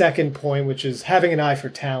my second point, which is having an eye for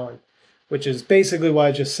talent, which is basically what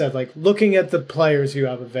I just said, like looking at the players you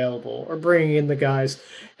have available or bringing in the guys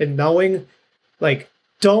and knowing, like,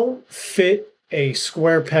 don't fit a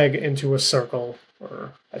square peg into a circle,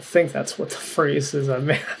 or I think that's what the phrase is. I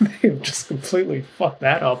may have just completely fucked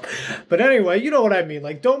that up. But anyway, you know what I mean.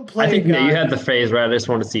 Like, don't play. I think that you had the phrase right. I just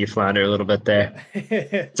want to see you flounder a little bit there.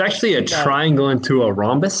 It's actually a triangle into a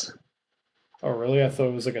rhombus. Oh, really? I thought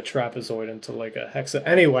it was like a trapezoid into like a hexa.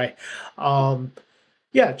 Anyway,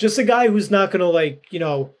 yeah, just a guy who's not going to like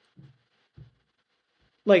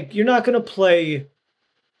you're not going to play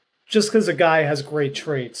just because a guy has great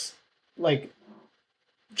traits. Like,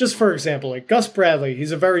 just for example, like Gus Bradley,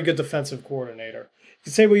 he's a very good defensive coordinator. You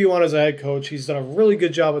can say what you want as a head coach. He's done a really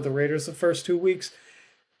good job with the Raiders the first 2 weeks.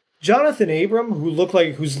 Jonathan Abram,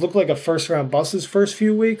 who's looked like a first-round bust his first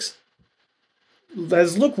few weeks,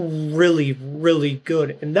 has looked really, really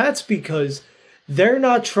good. And that's because they're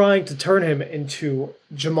not trying to turn him into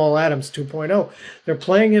Jamal Adams 2.0. They're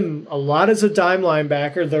playing him a lot as a dime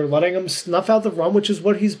linebacker. They're letting him snuff out the run, which is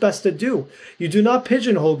what he's best to do. You do not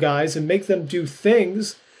pigeonhole guys and make them do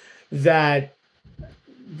things that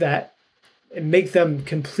and make them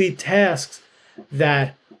complete tasks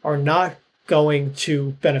that are not going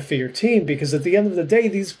to benefit your team, because at the end of the day,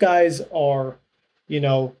 these guys are,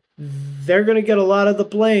 they're going to get a lot of the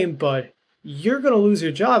blame, but you're going to lose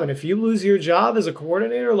your job. And if you lose your job as a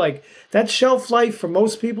coordinator, like, that shelf life for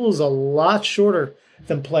most people is a lot shorter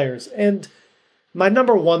than players. And my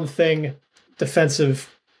number one thing, defensive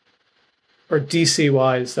or DC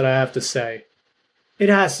wise, that I have to say, it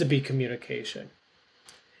has to be communication.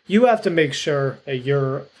 You have to make sure that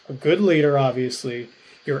you're a good leader, obviously.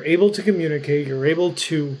 You're able to communicate. You're able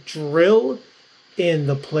to drill in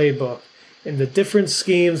the playbook, in the different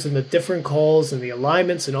schemes and the different calls and the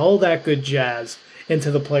alignments and all that good jazz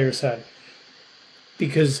into the player's head.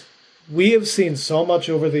 Because we have seen so much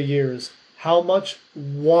over the years how much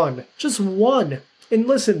just one. And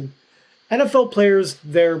listen, NFL players,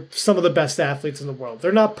 they're some of the best athletes in the world.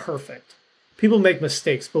 They're not perfect. People make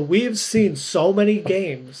mistakes, but we have seen so many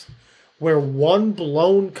games where one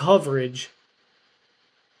blown coverage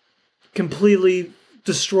completely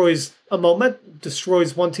destroys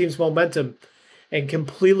one team's momentum and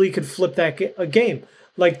completely could flip a game.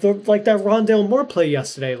 Like that Rondale Moore play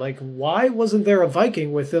yesterday. Like, why wasn't there a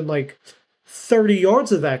Viking within 30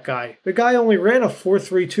 yards of that guy? The guy only ran a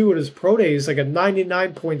 4.32 at his pro day. He's like a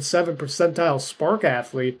 99.7 percentile spark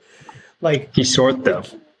athlete. Like, he's short though.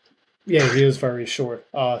 Yeah, he is very short.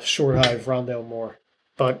 Short hive, Rondale Moore.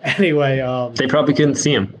 But anyway, they probably couldn't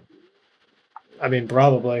see him. I mean,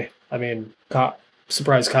 probably. I mean,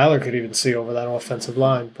 surprised Kyler could even see over that offensive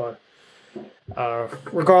line. But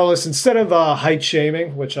regardless, instead of height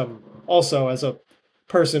shaming, which I'm also, as a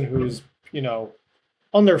person who's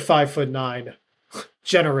under 5'9",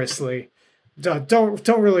 generously, don't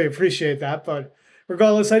really appreciate that. But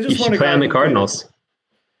regardless, I just want to play on the Cardinals.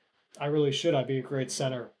 I really should. I'd be a great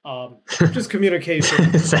center. Just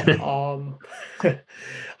communication.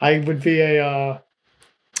 I would be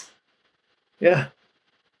yeah.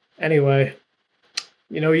 Anyway,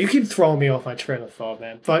 you keep throwing me off my train of thought,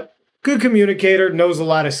 man. But good communicator, knows a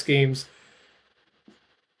lot of schemes.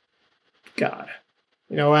 God.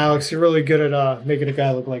 Alex, you're really good at making a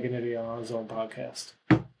guy look like an idiot on his own podcast.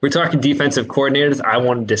 We're talking defensive coordinators. I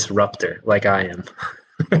want a disruptor like I am.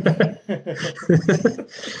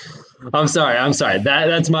 I'm sorry.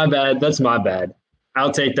 That's my bad.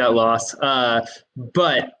 I'll take that loss.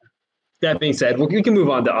 But that being said, we can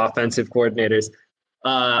move on to offensive coordinators.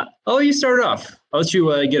 You started off. I'll let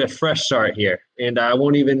you get a fresh start here, and I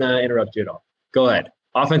won't even interrupt you at all. Go ahead.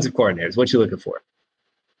 Offensive coordinators, what you looking for?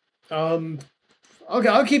 Okay,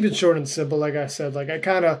 I'll keep it short and simple. Like I said,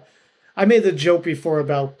 I made the joke before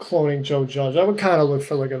about cloning Joe Judge. I would kind of look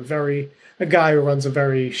for a guy who runs a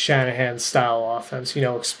very Shanahan style offense,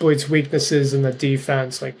 exploits weaknesses in the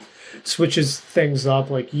defense, switches things up,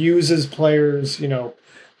 uses players,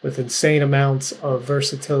 with insane amounts of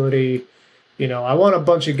versatility. I want a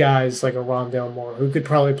bunch of guys like a Rondale Moore who could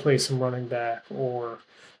probably play some running back, or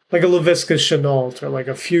like a Laviska Shenault, or like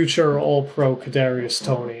a future All-Pro Kadarius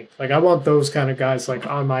Toney. I want those kind of guys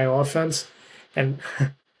on my offense. And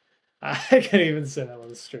I can't even say that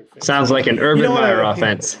with a straight face. Sounds like an Urban Meyer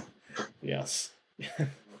offense. Yes.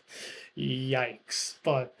 Yikes.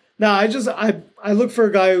 But no, I look for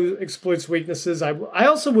a guy who exploits weaknesses. I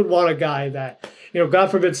also would want a guy that,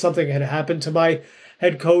 God forbid something had happened to my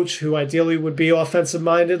head coach, who ideally would be offensive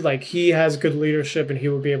minded. He has good leadership and he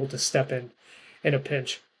would be able to step in a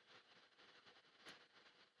pinch.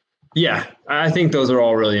 Yeah, I think those are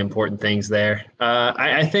all really important things there.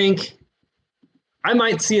 I think I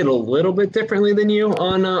might see it a little bit differently than you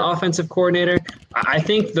on offensive coordinator. I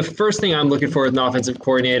think the first thing I'm looking for with an offensive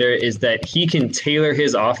coordinator is that he can tailor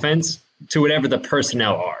his offense to whatever the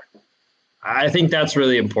personnel are. I think that's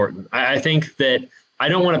really important. I think that I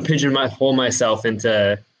don't want to pigeonhole myself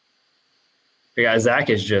into the guy. Zach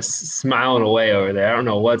is just smiling away over there. I don't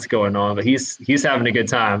know what's going on, but he's having a good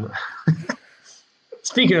time.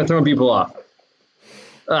 Speaking of throwing people off.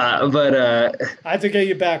 I had to get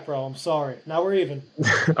you back, bro. I'm sorry. Now we're even.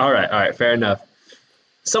 All right. Fair enough.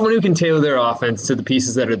 Someone who can tailor their offense to the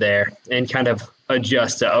pieces that are there and kind of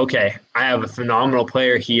adjust to, okay, I have a phenomenal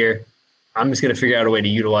player here. I'm just going to figure out a way to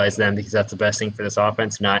utilize them because that's the best thing for this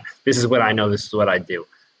offense. Not, this is what I know, this is what I do.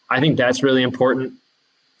 I think that's really important.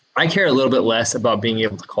 I care a little bit less about being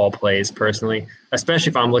able to call plays personally,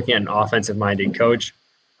 especially if I'm looking at an offensive-minded coach.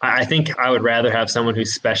 I think I would rather have someone who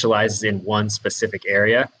specializes in one specific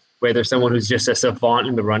area, whether someone who's just a savant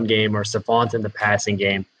in the run game or savant in the passing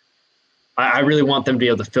game. I really want them to be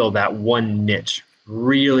able to fill that one niche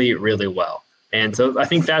really, really well. And so I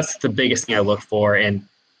think that's the biggest thing I look for. And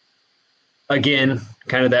again,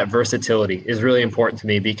 kind of that versatility is really important to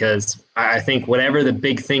me because I think whatever the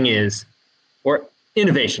big thing is, or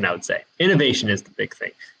innovation, I would say. Innovation is the big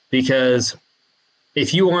thing, because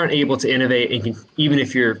if you aren't able to innovate, and even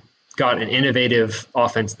if you're got an innovative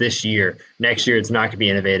offense this year, next year it's not going to be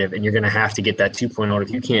innovative, and you're going to have to get that 2.0.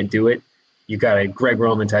 If you can't do it, you've got a Greg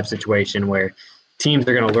Roman type situation where teams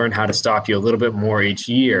are going to learn how to stop you a little bit more each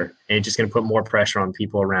year, and it's just going to put more pressure on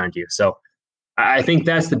people around you. So I think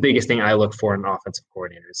that's the biggest thing I look for in offensive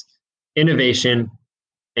coordinators: innovation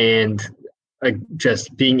and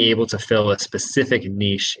just being able to fill a specific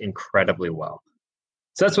niche incredibly well.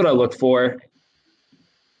 So that's what I look for.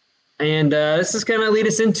 And this is going to lead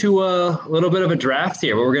us into a little bit of a draft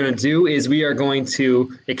here. What we're going to do is we are going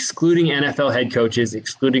to, excluding NFL head coaches,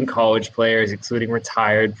 excluding college players, excluding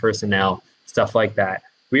retired personnel, stuff like that,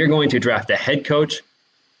 we are going to draft a head coach,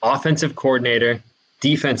 offensive coordinator,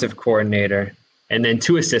 defensive coordinator, and then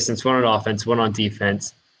 2 assistants, 1 on offense, 1 on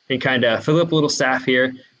defense, and kind of fill up a little staff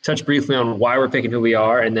here, touch briefly on why we're picking who we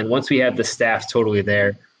are, and then once we have the staff totally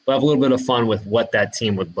there, we'll have a little bit of fun with what that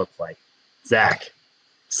team would look like. Zach,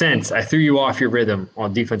 since I threw you off your rhythm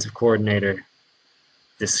on defensive coordinator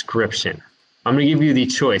description, I'm going to give you the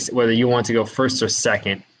choice whether you want to go first or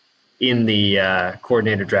second in the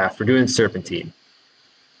coordinator draft. We're doing Serpentine.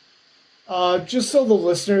 Just so the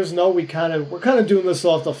listeners know, we're kind of doing this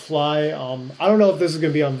off the fly. I don't know if this is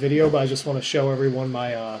going to be on video, but I just want to show everyone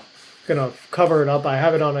my gonna cover it up. I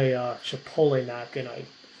have it on a Chipotle napkin. I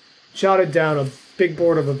jotted down a big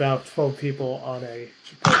board of about 12 people on a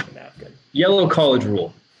Chipotle napkin. Yellow college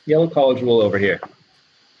rule over here.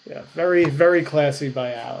 Yeah, very, very classy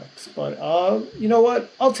by Alex. But you know what?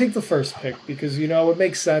 I'll take the first pick because, it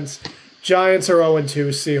makes sense. Giants are 0-2.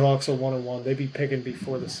 Seahawks are 1-1. They'd be picking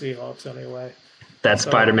before the Seahawks anyway. That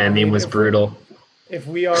Spider-Man meme was brutal. If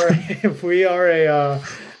we are a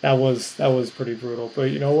that was pretty brutal.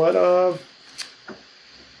 But you know what?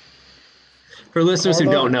 For listeners who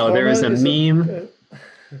don't know, there is a meme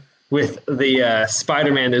with the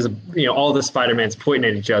Spider-Man. There's all the Spider-Mans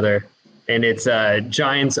pointing at each other, and it's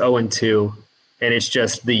Giants 0-2, and it's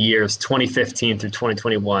just the years 2015 through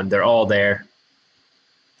 2021. They're all there.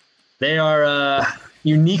 They are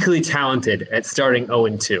uniquely talented at starting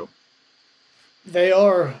 0-2. They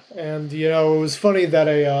are, and it was funny that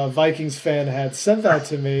a Vikings fan had sent that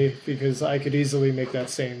to me because I could easily make that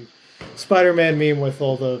same Spider-Man meme with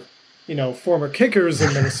all the former kickers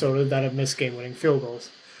in Minnesota that have missed game-winning field goals.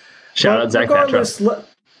 Shout out Zach Patro.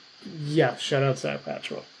 Yeah, shout out Zach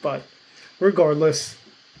Patro. But regardless,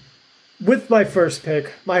 with my first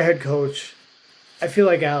pick, my head coach, I feel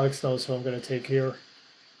like Alex knows who I'm going to take here.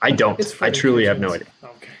 I don't. I truly have no idea.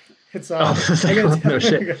 Okay. It's no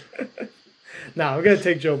shit. No, I'm gonna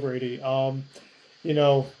take Joe Brady. Obviously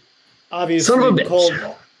Son of a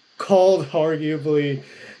bitch. called arguably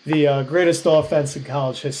the greatest offense in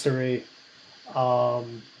college history. Has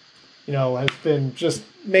been just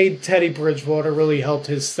made Teddy Bridgewater really helped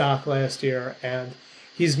his stock last year, and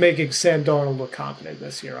he's making Sam Darnold look competent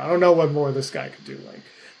this year. I don't know what more this guy could do. Like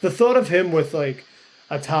the thought of him with like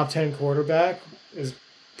a top 10 quarterback is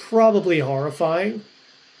probably horrifying.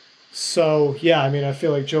 So, yeah, I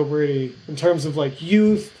feel like Joe Brady, in terms of like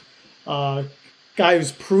youth, guy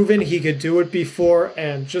who's proven he could do it before,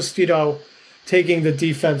 and just, taking the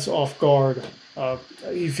defense off guard,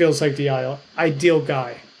 he feels like the ideal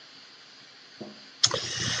guy.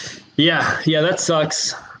 Yeah, that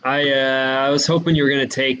sucks. I was hoping you were going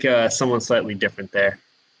to take someone slightly different there.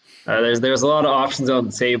 There's a lot of options on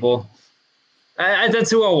the table. That's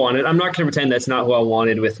who I wanted. I'm not going to pretend that's not who I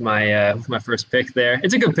wanted with my first pick there.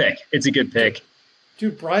 It's a good pick.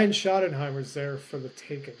 Dude, Brian Schottenheimer's there for the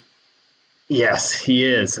taking. Yes, he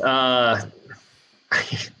is. Not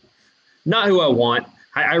who I want.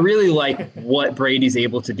 I really like what Brady's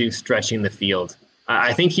able to do stretching the field.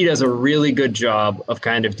 I think he does a really good job of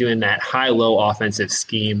kind of doing that high-low offensive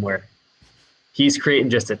scheme where he's creating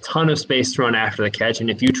just a ton of space to run after the catch, and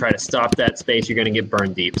if you try to stop that space, you're going to get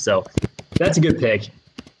burned deep. So that's a good pick.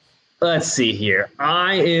 Let's see here.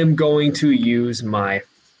 I am going to use my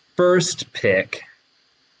first pick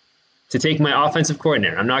to take my offensive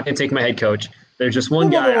coordinator. I'm not going to take my head coach. There's just one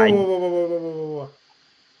guy.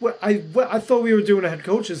 What? I thought we were doing head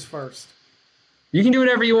coaches first. You can do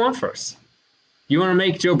whatever you want first. You want to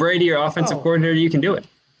make Joe Brady your offensive coordinator, you can do it.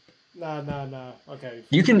 Nah. Okay.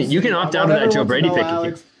 You can opt out of that Joe Brady pick.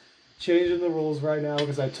 Alex, changing the rules right now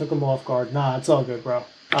because I took him off guard. Nah, it's all good, bro.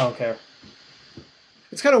 I don't care.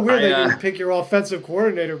 It's kind of weird that you pick your offensive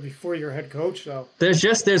coordinator before your head coach, though.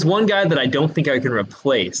 There's one guy that I don't think I can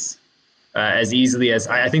replace as easily as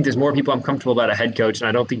I think there's more people I'm comfortable about a head coach, and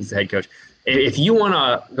I don't think he's a head coach. If you want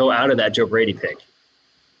to go out of that Joe Brady pick,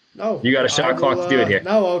 you got a shot clock to do it here.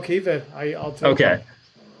 No, I'll keep it. I'll take it.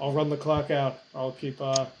 I'll run the clock out. I'll keep.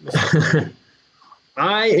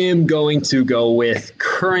 I am going to go with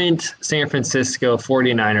current San Francisco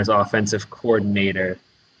 49ers offensive coordinator,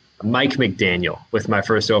 Mike McDaniel, with my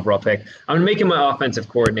first overall pick. I'm going to make him my offensive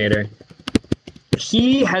coordinator.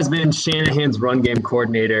 He has been Shanahan's run game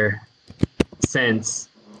coordinator since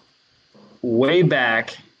way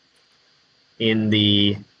back in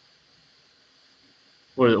the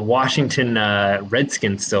Washington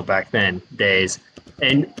Redskins still back then days.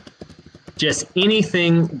 And just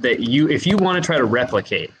anything that if you want to try to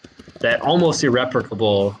replicate that almost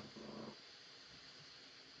irreplicable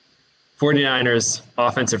 49ers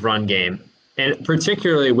offensive run game, and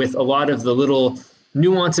particularly with a lot of the little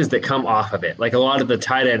nuances that come off of it, like a lot of the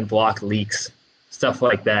tight end block leaks, stuff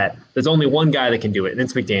like that, there's only one guy that can do it, and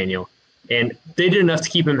it's McDaniel. And they did enough to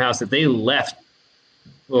keep him in-house that they left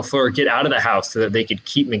LaFleur get out of the house so that they could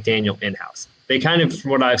keep McDaniel in-house. They kind of,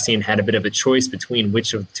 from what I've seen, had a bit of a choice between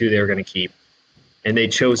which of the two they were going to keep, and they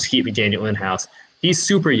chose to keep McDaniel in-house. He's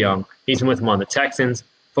super young. He's been with them on the Texans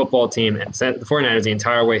football team and the 49ers the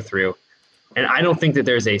entire way through. And I don't think that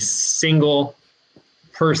there's a single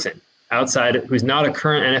person outside who's not a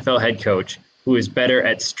current NFL head coach who is better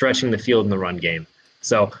at stretching the field in the run game.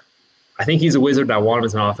 So I think he's a wizard, and I want him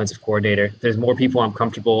as an offensive coordinator. There's more people I'm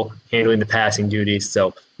comfortable handling the passing duties.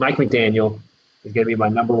 So Mike McDaniel is going to be my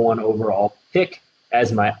number one overall pick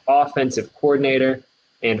as my offensive coordinator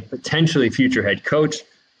and potentially future head coach.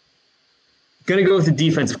 Going to go with the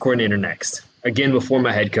defensive coordinator next. Again, before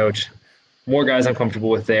my head coach. More guys I'm comfortable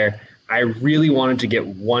with there. I really wanted to get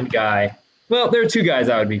one guy. Well, there are two guys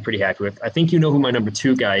I would be pretty happy with. I think you know who my number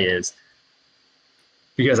two guy is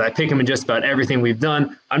because I pick him in just about everything we've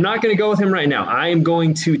done. I'm not going to go with him right now. I am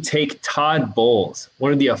going to take Todd Bowles,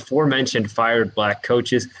 one of the aforementioned fired black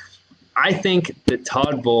coaches. I think that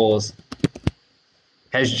Todd Bowles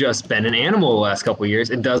has just been an animal the last couple of years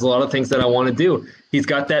and does a lot of things that I want to do. He's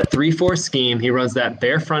got that 3-4 scheme. He runs that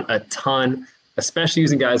bear front a ton, especially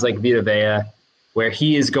using guys like Vita Vea, where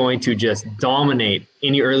he is going to just dominate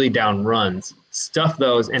any early down runs, stuff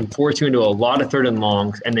those, and force you into a lot of third and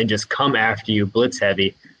longs, and then just come after you, blitz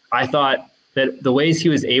heavy. I thought that the ways he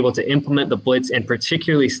was able to implement the blitz, and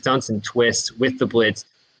particularly stunts and twists with the blitz,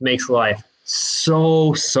 makes life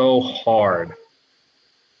so hard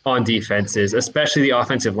on defenses, especially the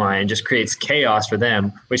offensive line, just creates chaos for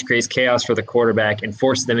them, which creates chaos for the quarterback and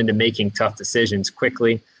forces them into making tough decisions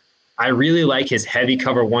quickly. I really like his heavy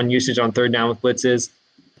cover one usage on third down with blitzes,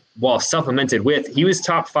 while supplemented with, he was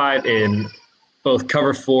top 5 in both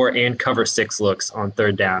cover 4 and cover 6 looks on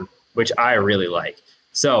third down, which I really like.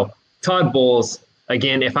 So Todd Bowles,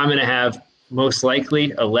 again, if I'm going to have most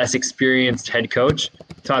likely a less experienced head coach,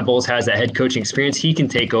 Todd Bowles has that head coaching experience. He can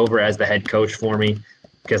take over as the head coach for me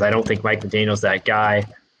because I don't think Mike McDaniel's that guy.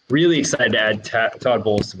 Really excited to add Todd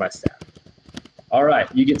Bowles to my staff. All right,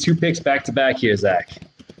 you get 2 picks back-to-back here, Zach.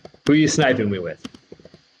 Who are you sniping me with?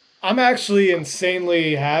 I'm actually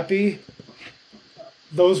insanely happy.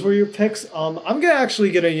 Those were your picks. I'm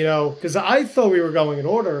actually gonna, because I thought we were going in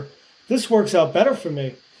order. This works out better for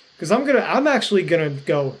me because I'm actually gonna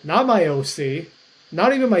go not my OC,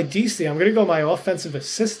 not even my DC. I'm gonna go my offensive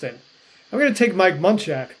assistant. I'm gonna take Mike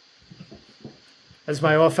Munchak as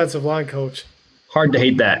my offensive line coach. Hard to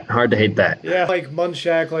hate that. Yeah, like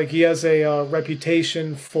Munchak, he has a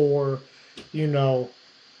reputation for,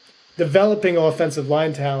 developing offensive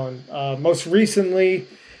line talent. Most recently,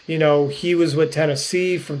 he was with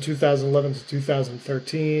Tennessee from 2011 to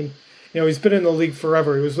 2013. He's been in the league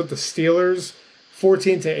forever. He was with the Steelers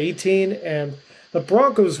 14 to 18 and the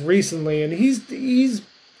Broncos recently, and he's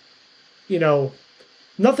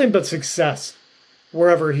nothing but success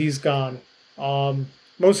wherever he's gone.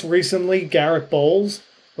 Most recently, Garrett Bowles,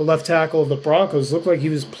 the left tackle of the Broncos, looked like he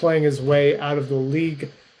was playing his way out of the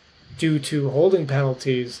league due to holding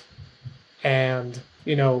penalties. And,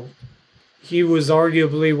 he was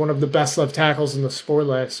arguably one of the best left tackles in the sport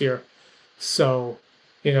last year. So,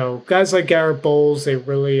 guys like Garrett Bowles, they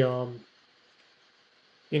really,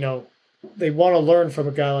 they want to learn from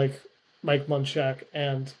a guy like Mike Munchak.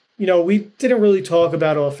 And, we didn't really talk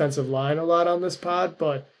about offensive line a lot on this pod,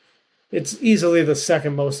 but it's easily the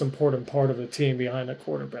second most important part of the team behind the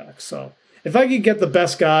quarterback. So if I could get the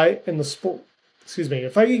best guy in the sport,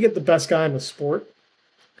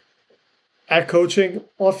 at coaching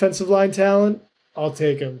offensive line talent, I'll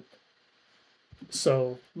take him.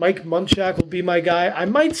 So Mike Munchak will be my guy. I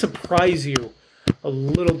might surprise you a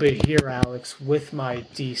little bit here, Alex, with my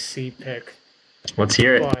DC pick. Let's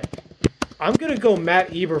hear it. But I'm going to go Matt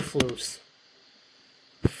Eberflus.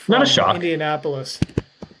 Not a shock. Indianapolis.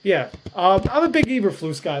 Yeah, I'm a big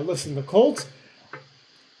Eberflus guy. Listen, the Colts,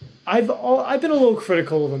 I've been a little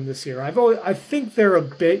critical of them this year. I think they're a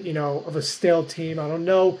bit, of a stale team. I don't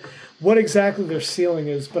know what exactly their ceiling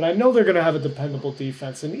is, but I know they're going to have a dependable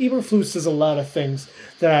defense. And Eberflus does a lot of things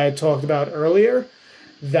that I had talked about earlier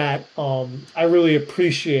that I really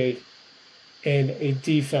appreciate in a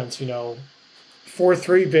defense.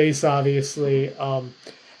 4-3 base, obviously.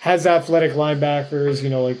 Has athletic linebackers,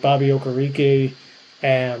 like Bobby Okereke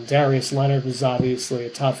and Darius Leonard, who's obviously a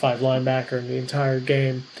top 5 linebacker in the entire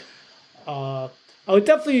game. I would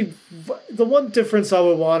definitely, the one difference I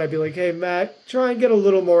would want, I'd be like, hey, Matt, try and get a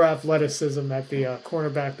little more athleticism at the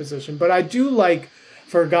cornerback position. But I do like,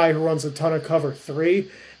 for a guy who runs a ton of cover 3,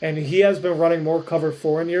 and he has been running more cover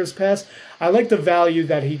 4 in years past, I like the value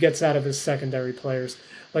that he gets out of his secondary players.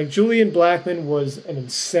 Like Julian Blackmon was an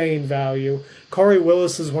insane value. Corey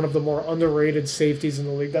Willis is one of the more underrated safeties in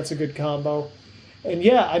the league. That's a good combo. And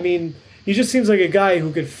yeah, I mean, he just seems like a guy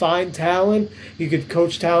who could find talent. He could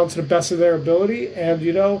coach talent to the best of their ability. And,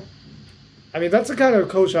 that's the kind of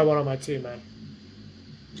coach I want on my team, man.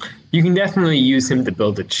 You can definitely use him to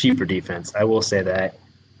build a cheaper defense. I will say that.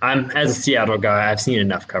 As a Seattle guy, I've seen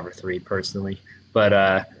enough cover 3 personally. But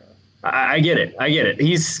I get it.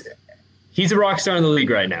 He's a rock star in the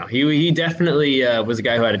league right now. He definitely was a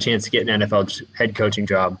guy who had a chance to get an NFL head coaching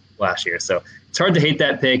job last year. So it's hard to hate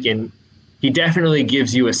that pick, and he definitely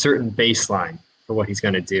gives you a certain baseline for what he's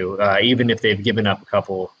going to do, even if they've given up a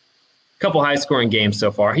couple high-scoring games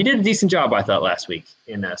so far. He did a decent job, I thought, last week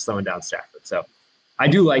in slowing down Stafford. So I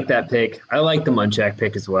do like that pick. I like the Munchak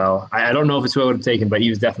pick as well. I don't know if it's who I would have taken, but he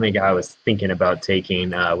was definitely a guy I was thinking about taking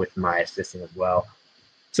with my assistant as well.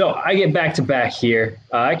 So I get back-to-back here.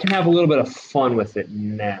 I can have a little bit of fun with it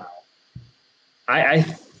now. I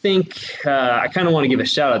think I kind of want to give a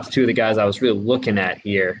shout-out to 2 of the guys I was really looking at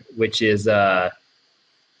here, which is I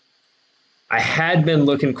had been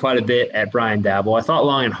looking quite a bit at Brian Daboll. I thought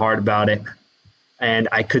long and hard about it, and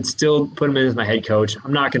I could still put him in as my head coach.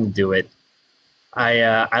 I'm not going to do it.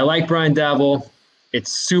 I like Brian Daboll.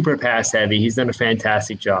 It's super pass-heavy. He's done a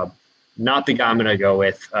fantastic job. Not the guy I'm going to go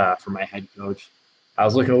with for my head coach. I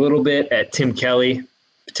was looking a little bit at Tim Kelly,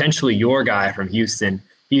 potentially your guy from Houston.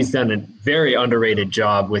 He's done a very underrated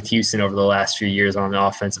job with Houston over the last few years on the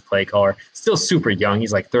offensive play caller. Still super young.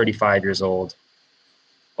 He's like 35 years old.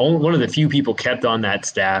 One of the few people kept on that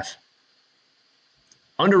staff.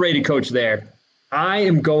 Underrated coach there. I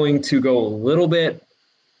am going to go a little bit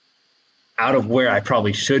out of where I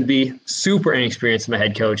probably should be. Super inexperienced in my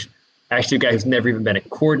head coach. Actually, a guy who's never even been a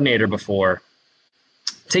coordinator before.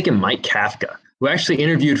 Taking Mike Kafka, who actually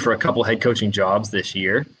interviewed for a couple head coaching jobs this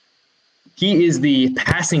year. He is the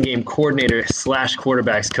passing game coordinator /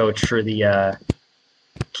 quarterbacks coach for the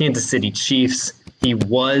Kansas City Chiefs. He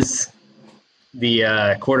was the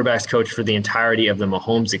quarterbacks coach for the entirety of the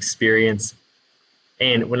Mahomes experience.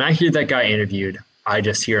 And when I hear that guy interviewed, I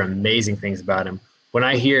just hear amazing things about him. When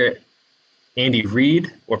I hear Andy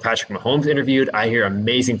Reid or Patrick Mahomes interviewed, I hear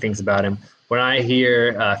amazing things about him. When I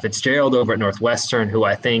hear Fitzgerald over at Northwestern, who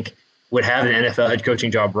I think would have an NFL head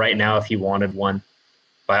coaching job right now if he wanted one,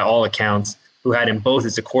 by all accounts, who had him both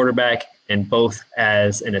as a quarterback and both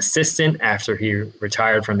as an assistant after he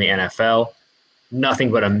retired from the NFL.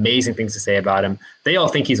 Nothing but amazing things to say about him. They all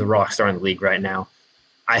think he's a rock star in the league right now.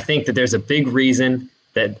 I think that there's a big reason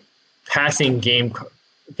that passing game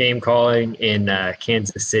calling in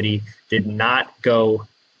Kansas City did not go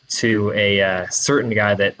to a certain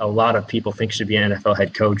guy that a lot of people think should be an NFL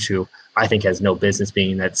head coach, who I think has no business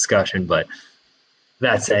being in that discussion, but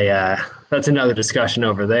that's another discussion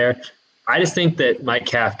over there. I just think that Mike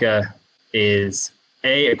Kafka is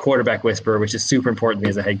a quarterback whisperer, which is super important to me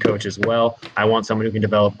as a head coach as well. I want someone who can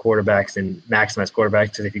develop quarterbacks and maximize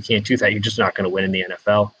quarterbacks, because if you can't do that, you're just not going to win in the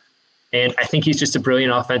NFL. And I think he's just a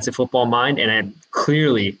brilliant offensive football mind, and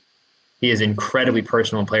clearly he is incredibly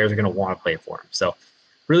personal, and players are going to want to play for him. So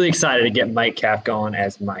really excited to get Mike Kafka on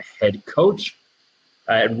as my head coach.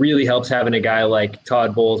 It really helps having a guy like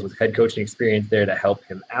Todd Bowles with head coaching experience there to help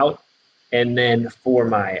him out. And then for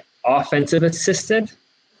my offensive assistant,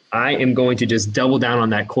 I am going to just double down on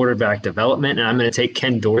that quarterback development, and I'm going to take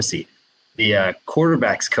Ken Dorsey, the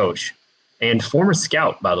quarterbacks coach and former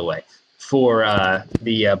scout, by the way, for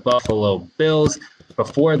the Buffalo Bills.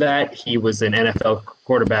 Before that, he was an NFL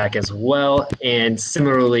quarterback as well, and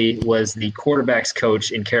similarly was the quarterbacks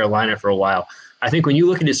coach in Carolina for a while. I think when you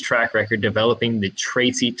look at his track record developing the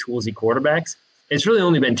Tracy Toolsy quarterbacks, it's really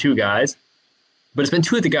only been 2 guys, but it's been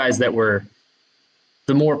 2 of the guys that were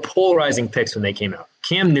the more polarizing picks when they came out,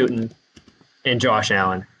 Cam Newton and Josh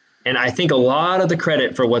Allen. And I think a lot of the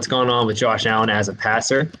credit for what's gone on with Josh Allen as a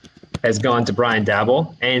passer has gone to Brian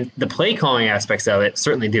Daboll, and the play calling aspects of it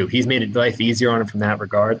certainly do. He's made life easier on him from that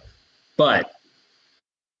regard. But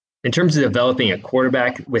in terms of developing a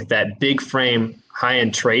quarterback with that big frame,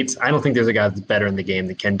 high-end traits, I don't think there's a guy that's better in the game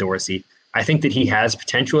than Ken Dorsey. I think that he has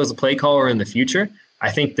potential as a play caller in the future.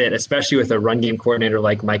 I think that especially with a run game coordinator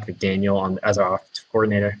like Mike McDaniel as our offensive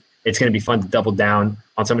coordinator, it's going to be fun to double down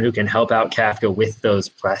on someone who can help out Kafka with those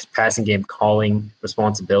passing game calling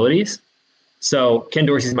responsibilities. So Ken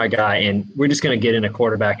Dorsey's my guy, and we're just going to get in a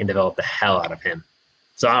quarterback and develop the hell out of him.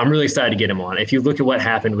 So I'm really excited to get him on. If you look at what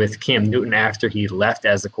happened with Cam Newton after he left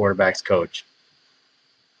as the quarterback's coach,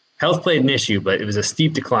 health played an issue, but it was a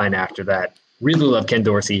steep decline after that. Really love Ken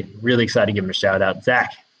Dorsey. Really excited to give him a shout out.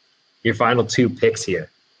 Zach, your final 2 picks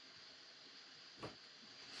here.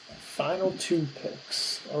 Final 2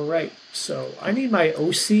 picks. All right. So I need my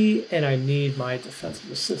OC and I need my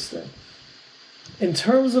defensive assistant. In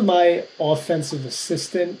terms of my offensive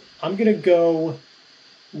assistant, I'm going to go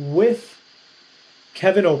with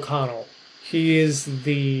Kevin O'Connell. He is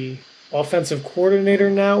the offensive coordinator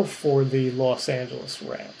now for the Los Angeles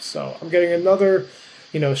Rams. So I'm getting another,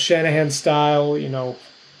 Shanahan style,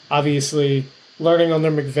 obviously learning under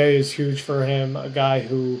McVay is huge for him. A guy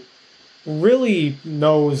who really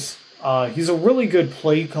knows, he's a really good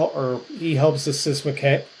play call, or he helps assist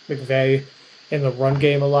McVay in the run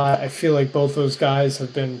game a lot. I feel like both those guys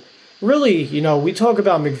have been really, we talk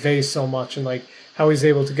about McVay so much and like how he's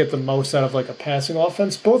able to get the most out of like a passing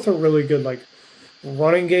offense. Both are really good, like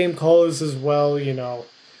running game callers as well.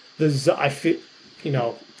 I feel,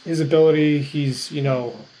 his ability, he's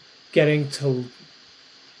getting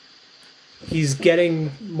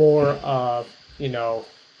more,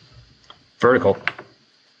 Vertical.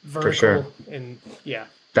 For sure. And yeah,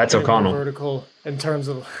 that's O'Connell. Vertical in terms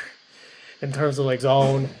of like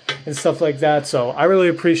zone and stuff like that. So I really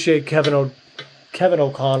appreciate Kevin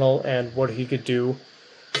O'Connell and what he could do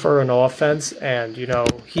for an offense. And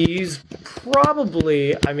he's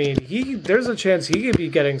probably, there's a chance he could be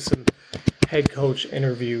getting some head coach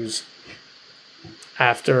interviews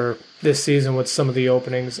after this season with some of the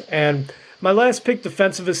openings. And my last pick,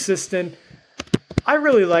 defensive assistant, I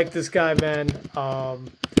really like this guy, man.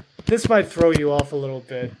 This might throw you off a little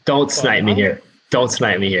bit. Don't snipe me here.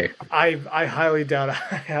 I highly doubt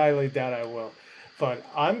I will. But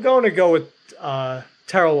I'm going to go with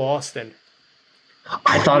Terrell Austin.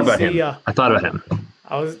 I thought about him.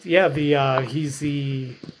 He's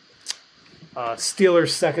the Steelers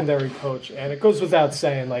secondary coach, and it goes without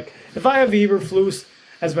saying, like, if I have Eberflus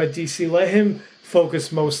as my DC, let him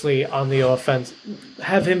focus mostly on the offense.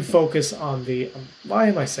 Have him focus on the why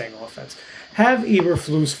am I saying offense? Have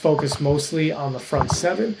Eberflus focus mostly on the front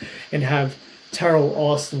seven, and have Terrell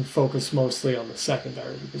Austin focus mostly on the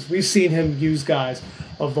secondary, because we've seen him use guys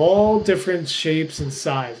of all different shapes and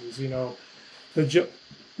sizes. The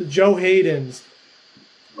Joe Haydens,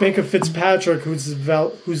 Baker Fitzpatrick, who's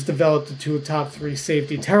developed into a top 3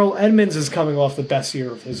 safety. Terrell Edmonds is coming off the best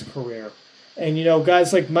year of his career. And,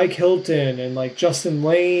 guys like Mike Hilton and like Justin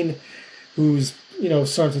Lane, who's,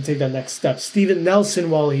 starting to take that next step. Steven Nelson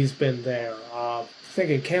while he's been there.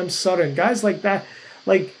 Thinking Cam Sutton, guys like that.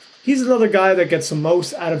 Like, he's another guy that gets the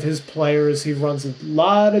most out of his players. He runs a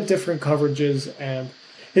lot of different coverages, and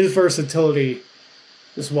his versatility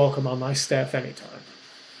is welcome on my staff anytime.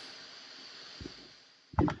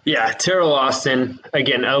 Yeah, Terrell Austin,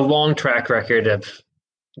 again, a long track record of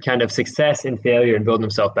kind of success and failure and building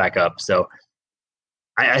himself back up. So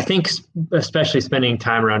I think especially spending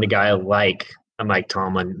time around a guy like a Mike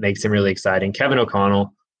Tomlin makes him really exciting. Kevin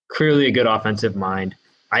O'Connell, clearly a good offensive mind.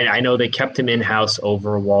 I know they kept him in-house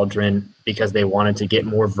over Waldron because they wanted to get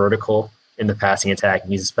more vertical in the passing attack,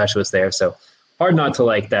 and he's a specialist there. So hard not to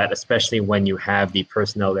like that, especially when you have the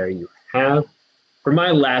personnel there you have. For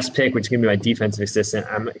my last pick, which is going to be my defensive assistant,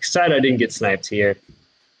 I'm excited I didn't get sniped here.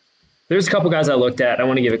 There's a couple guys I looked at. I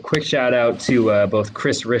want to give a quick shout out to both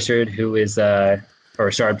Chris Richard, who is,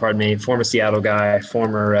 former Seattle guy,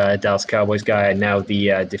 former Dallas Cowboys guy, and now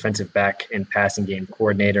the defensive back and passing game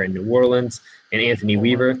coordinator in New Orleans, and Anthony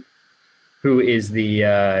Weaver, who is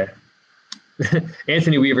the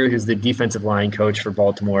who's the defensive line coach for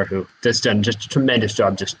Baltimore, who has done just a tremendous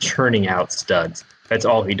job just churning out studs. That's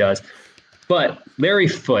all he does. But Larry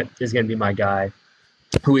Foote is going to be my guy,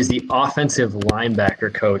 who is the offensive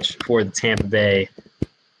linebacker coach for the Tampa Bay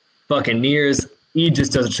Buccaneers. He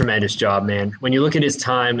just does a tremendous job, man. When you look at his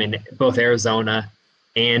time in both Arizona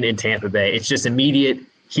and in Tampa Bay, it's just immediate.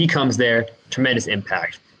 He comes there, tremendous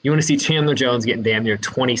impact. You want to see Chandler Jones getting damn near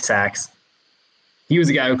 20 sacks. He was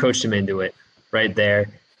the guy who coached him into it right there.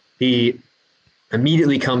 He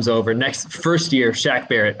immediately comes over. First year, Shaq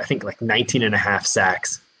Barrett, I think like 19 and a half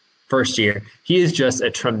sacks. First year. He is just a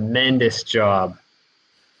tremendous job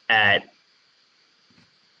at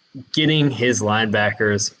getting his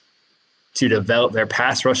linebackers to develop their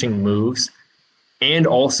pass rushing moves, and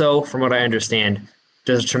also, from what I understand,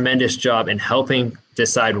 does a tremendous job in helping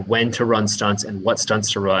decide when to run stunts and what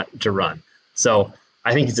stunts to run. So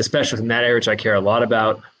I think he's a specialist in that area, which I care a lot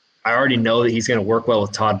about. I already know that he's going to work well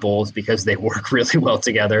with Todd Bowles because they work really well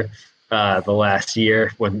together the last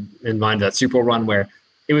year when in mind that Super Bowl run where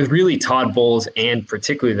it was really Todd Bowles and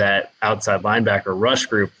particularly that outside linebacker rush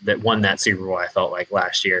group that won that Super Bowl, I felt like,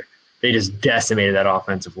 last year. They just decimated that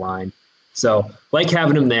offensive line. So like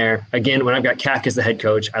having him there. Again, when I've got Kafka as the head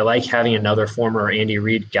coach, I like having another former Andy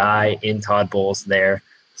Reid guy in Todd Bowles there.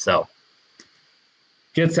 So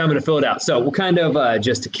good time to fill it out. So we'll kind of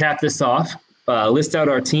just to cap this off, list out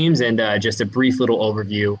our teams and just a brief little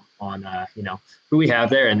overview on who we have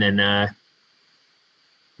there, and then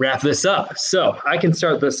wrap this up. So I can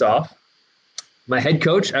start this off. My head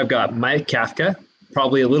coach, I've got Mike Kafka,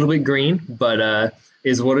 probably a little bit green, but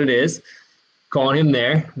is what it is. Calling him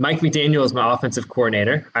there. Mike McDaniel is my offensive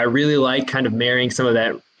coordinator. I really like kind of marrying some of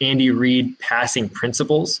that Andy Reid passing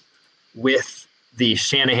principles with the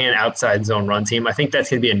Shanahan outside zone run team. I think that's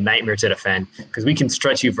going to be a nightmare to defend because we can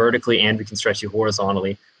stretch you vertically and we can stretch you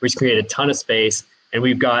horizontally, which create a ton of space. And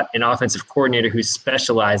we've got an offensive coordinator who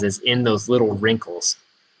specializes in those little wrinkles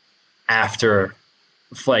after,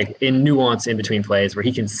 like in nuance in between plays, where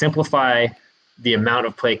he can simplify the amount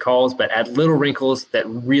of play calls, but add little wrinkles that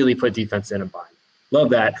really put defense in a bind. Love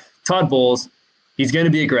that. Todd Bowles, he's going to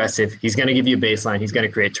be aggressive. He's going to give you a baseline. He's going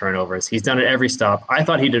to create turnovers. He's done it every stop. I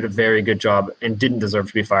thought he did a very good job and didn't deserve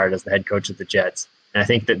to be fired as the head coach of the Jets. And I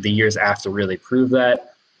think that the years after really proved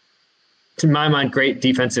that. To my mind, great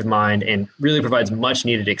defensive mind and really provides much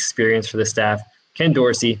needed experience for the staff. Ken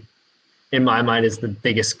Dorsey, in my mind, is the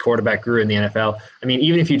biggest quarterback guru in the NFL. I mean,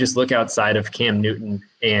 even if you just look outside of Cam Newton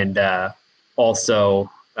and also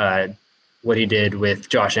what he did with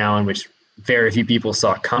Josh Allen, which very few people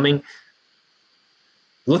saw coming.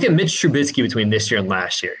 Look at Mitch Trubisky between this year and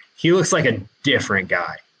last year. He looks like a different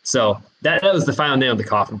guy. So that was the final nail in the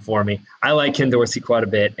coffin for me. I like Ken Dorsey quite a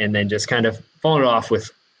bit, and then just kind of following it off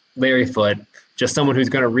with Larry Foote, just someone who's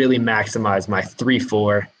going to really maximize my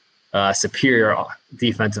 3-4 superior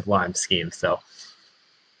defensive line scheme. So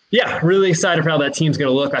yeah, really excited for how that team's going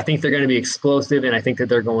to look. I think they're going to be explosive, and I think that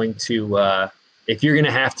they're going to if you're going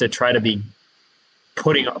to have to try to be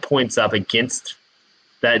putting points up against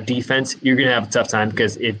that defense, you're going to have a tough time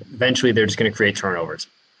because eventually they're just going to create turnovers.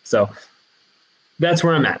 So that's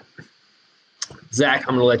where I'm at. Zach,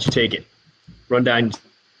 I'm going to let you take it. Run down.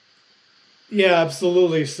 Yeah,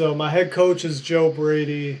 absolutely. So my head coach is Joe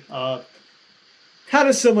Brady. Kind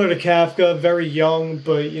of similar to Kafka, very young,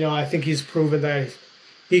 but I think he's proven that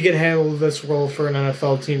he can handle this role for an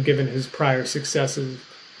NFL team given his prior successes,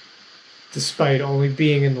 despite only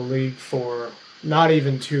being in the league for not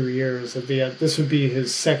even 2 years. This would be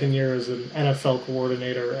his second year as an NFL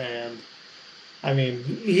coordinator, and I mean,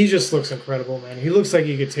 he just looks incredible, man. He looks like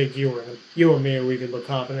he could take you or me, or we could look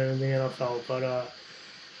confident in the NFL. But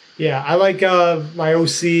yeah, I like my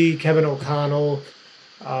OC, Kevin O'Connell,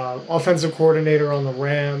 offensive coordinator on the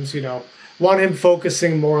Rams. Want him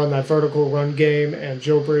focusing more on that vertical run game, and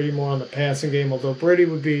Joe Brady more on the passing game. Although Brady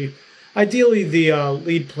would be ideally the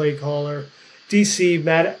lead play caller. DC,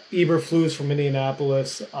 Matt Eberflus from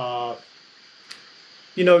Indianapolis.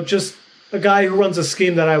 Just a guy who runs a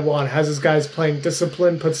scheme that I want, has his guys playing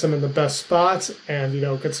discipline, puts them in the best spots, and,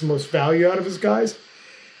 gets the most value out of his guys.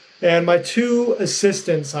 And my two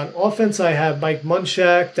assistants on offense, I have Mike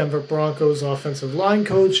Munchak, Denver Broncos offensive line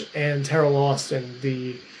coach, and Terrell Austin,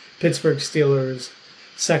 the Pittsburgh Steelers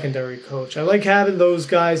secondary coach. I like having those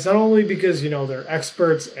guys, not only because, they're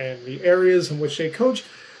experts in the areas in which they coach,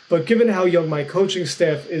 but given how young my coaching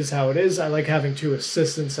staff is how it is, I like having two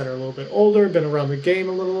assistants that are a little bit older, been around the game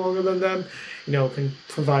a little longer than them, can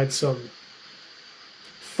provide some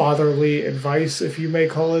fatherly advice, if you may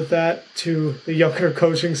call it that, to the younger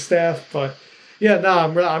coaching staff. But yeah,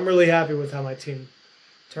 I'm really happy with how my team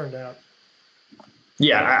turned out.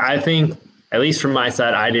 Yeah, I think, at least from my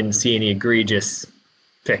side, I didn't see any egregious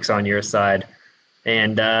picks on your side.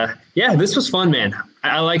 And yeah, this was fun, man.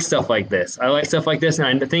 I like stuff like this. And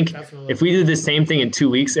I think Definitely. If we did the same thing in 2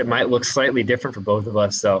 weeks, it might look slightly different for both of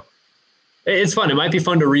us. So it's fun. It might be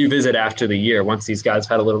fun to revisit after the year once these guys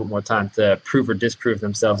have had a little bit more time to prove or disprove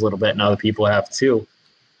themselves a little bit, and other people have too.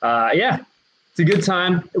 Yeah, it's a good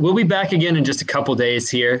time. We'll be back again in just a couple days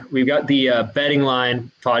here. We've got the Betting Line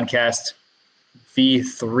podcast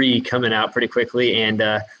V3 coming out pretty quickly. And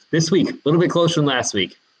this week, a little bit closer than last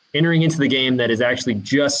week, entering into the game that is actually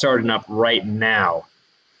just starting up right now.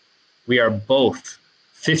 We are both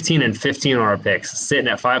 15 and 15 on our picks, sitting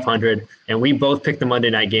at 500, and we both picked the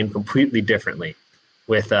Monday night game completely differently.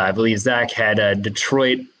 With I believe Zach had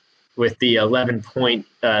Detroit with the 11-point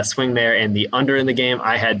swing there and the under in the game.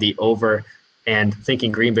 I had the over, and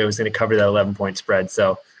thinking Green Bay was going to cover that 11-point spread.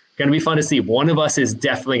 So going to be fun to see. One of us is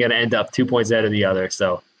definitely going to end up 2 points ahead of the other.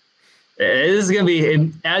 So this is going to be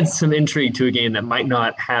it adds some intrigue to a game that might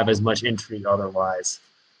not have as much intrigue otherwise.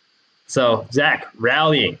 So Zach,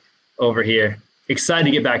 rallying over here. Excited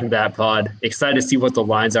to get back into that pod. Excited to see what the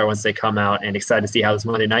lines are once they come out, and excited to see how this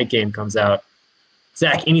Monday night game comes out.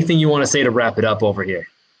 Zach, anything you want to say to wrap it up over here?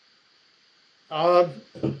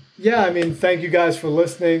 Yeah, I mean, thank you guys for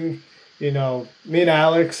listening. You know, me and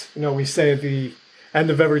Alex, you know, we say at the end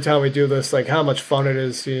of every time we do this, like, how much fun it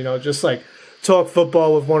is to, you know, just like talk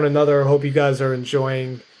football with one another. Hope you guys are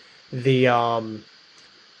enjoying the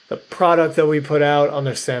product that we put out.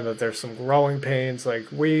 Understand that there's some growing pains. Like,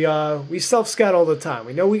 we self-scout all the time.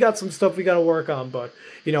 We know we got some stuff we got to work on, but,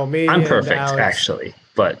 you know, me I'm and perfect, Alex, actually,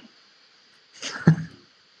 but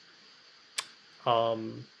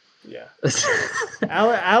yeah.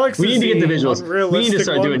 Alex we is need to get the visuals. We need to unrealistic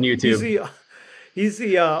start one. doing YouTube. He's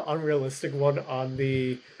the unrealistic one on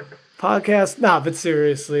the podcast. Nah, but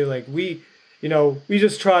seriously, like, we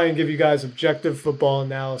just try and give you guys objective football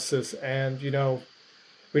analysis, and, you know,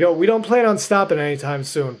 we don't plan on stopping anytime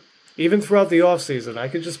soon. Even throughout the off season, I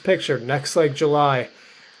could just picture next, like, July.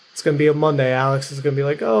 It's going to be a Monday. Alex is going to be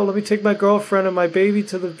like, oh, let me take my girlfriend and my baby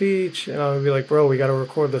to the beach. And I'm going to be like, bro, we got to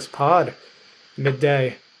record this pod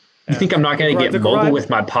midday. You think I'm not going to get mobile with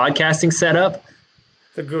my podcasting setup?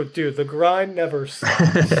 The grind never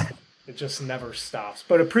stops. It just never stops.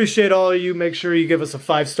 But appreciate all of you. Make sure you give us a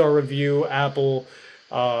 5-star review, Apple,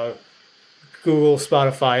 Google,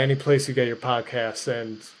 Spotify, any place you get your podcasts.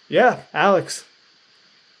 And yeah, Alex,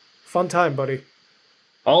 fun time, buddy.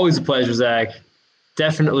 Always a pleasure, Zach.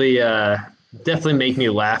 Definitely make me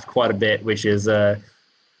laugh quite a bit, which is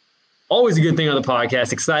always a good thing on the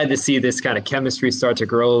podcast. Excited to see this kind of chemistry start to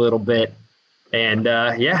grow a little bit. And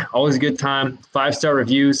yeah, always a good time. 5-star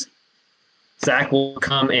reviews. Zach will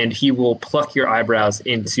come and he will pluck your eyebrows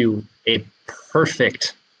into a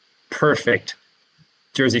perfect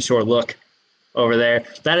Jersey Shore look over there.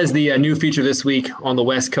 That is the new feature this week on the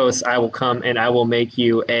West Coast. I will come and I will make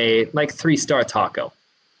you a 3-star taco.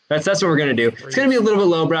 That's what we're going to do. It's going to be a little bit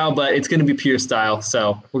lowbrow, but it's going to be pure style.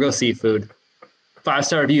 So we'll go seafood.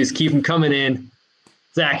 5-star reviews. Keep them coming in.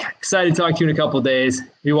 Zach, excited to talk to you in a couple of days.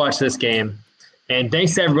 You watch this game. And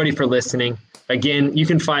thanks to everybody for listening. Again, you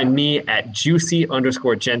can find me at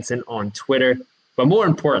juicy_Jensen on Twitter. But more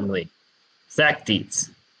importantly, Zach Dietz,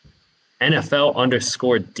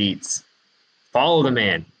 NFL_Dietz. Follow the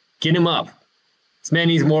man. Get him up. This man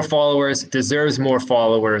needs more followers, deserves more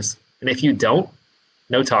followers. And if you don't,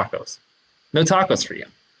 no tacos. No tacos for you.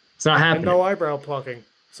 It's not happening. And no eyebrow plucking.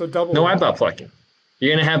 So double. No eyebrow plucking.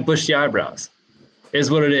 You're going to have bushy eyebrows. Is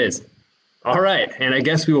what it is. All right. And I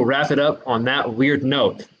guess we will wrap it up on that weird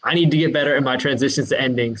note. I need to get better at my transitions to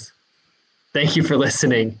endings. Thank you for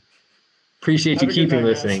listening. Appreciate you keeping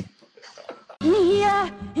listening. Me,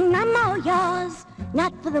 and I'm all yours.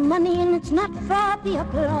 Not for the money and it's not for the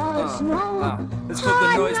applause. No. Let's put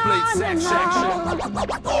the noise plate section. You know, I look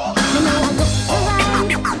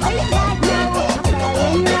around, right now, I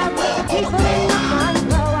fell in love.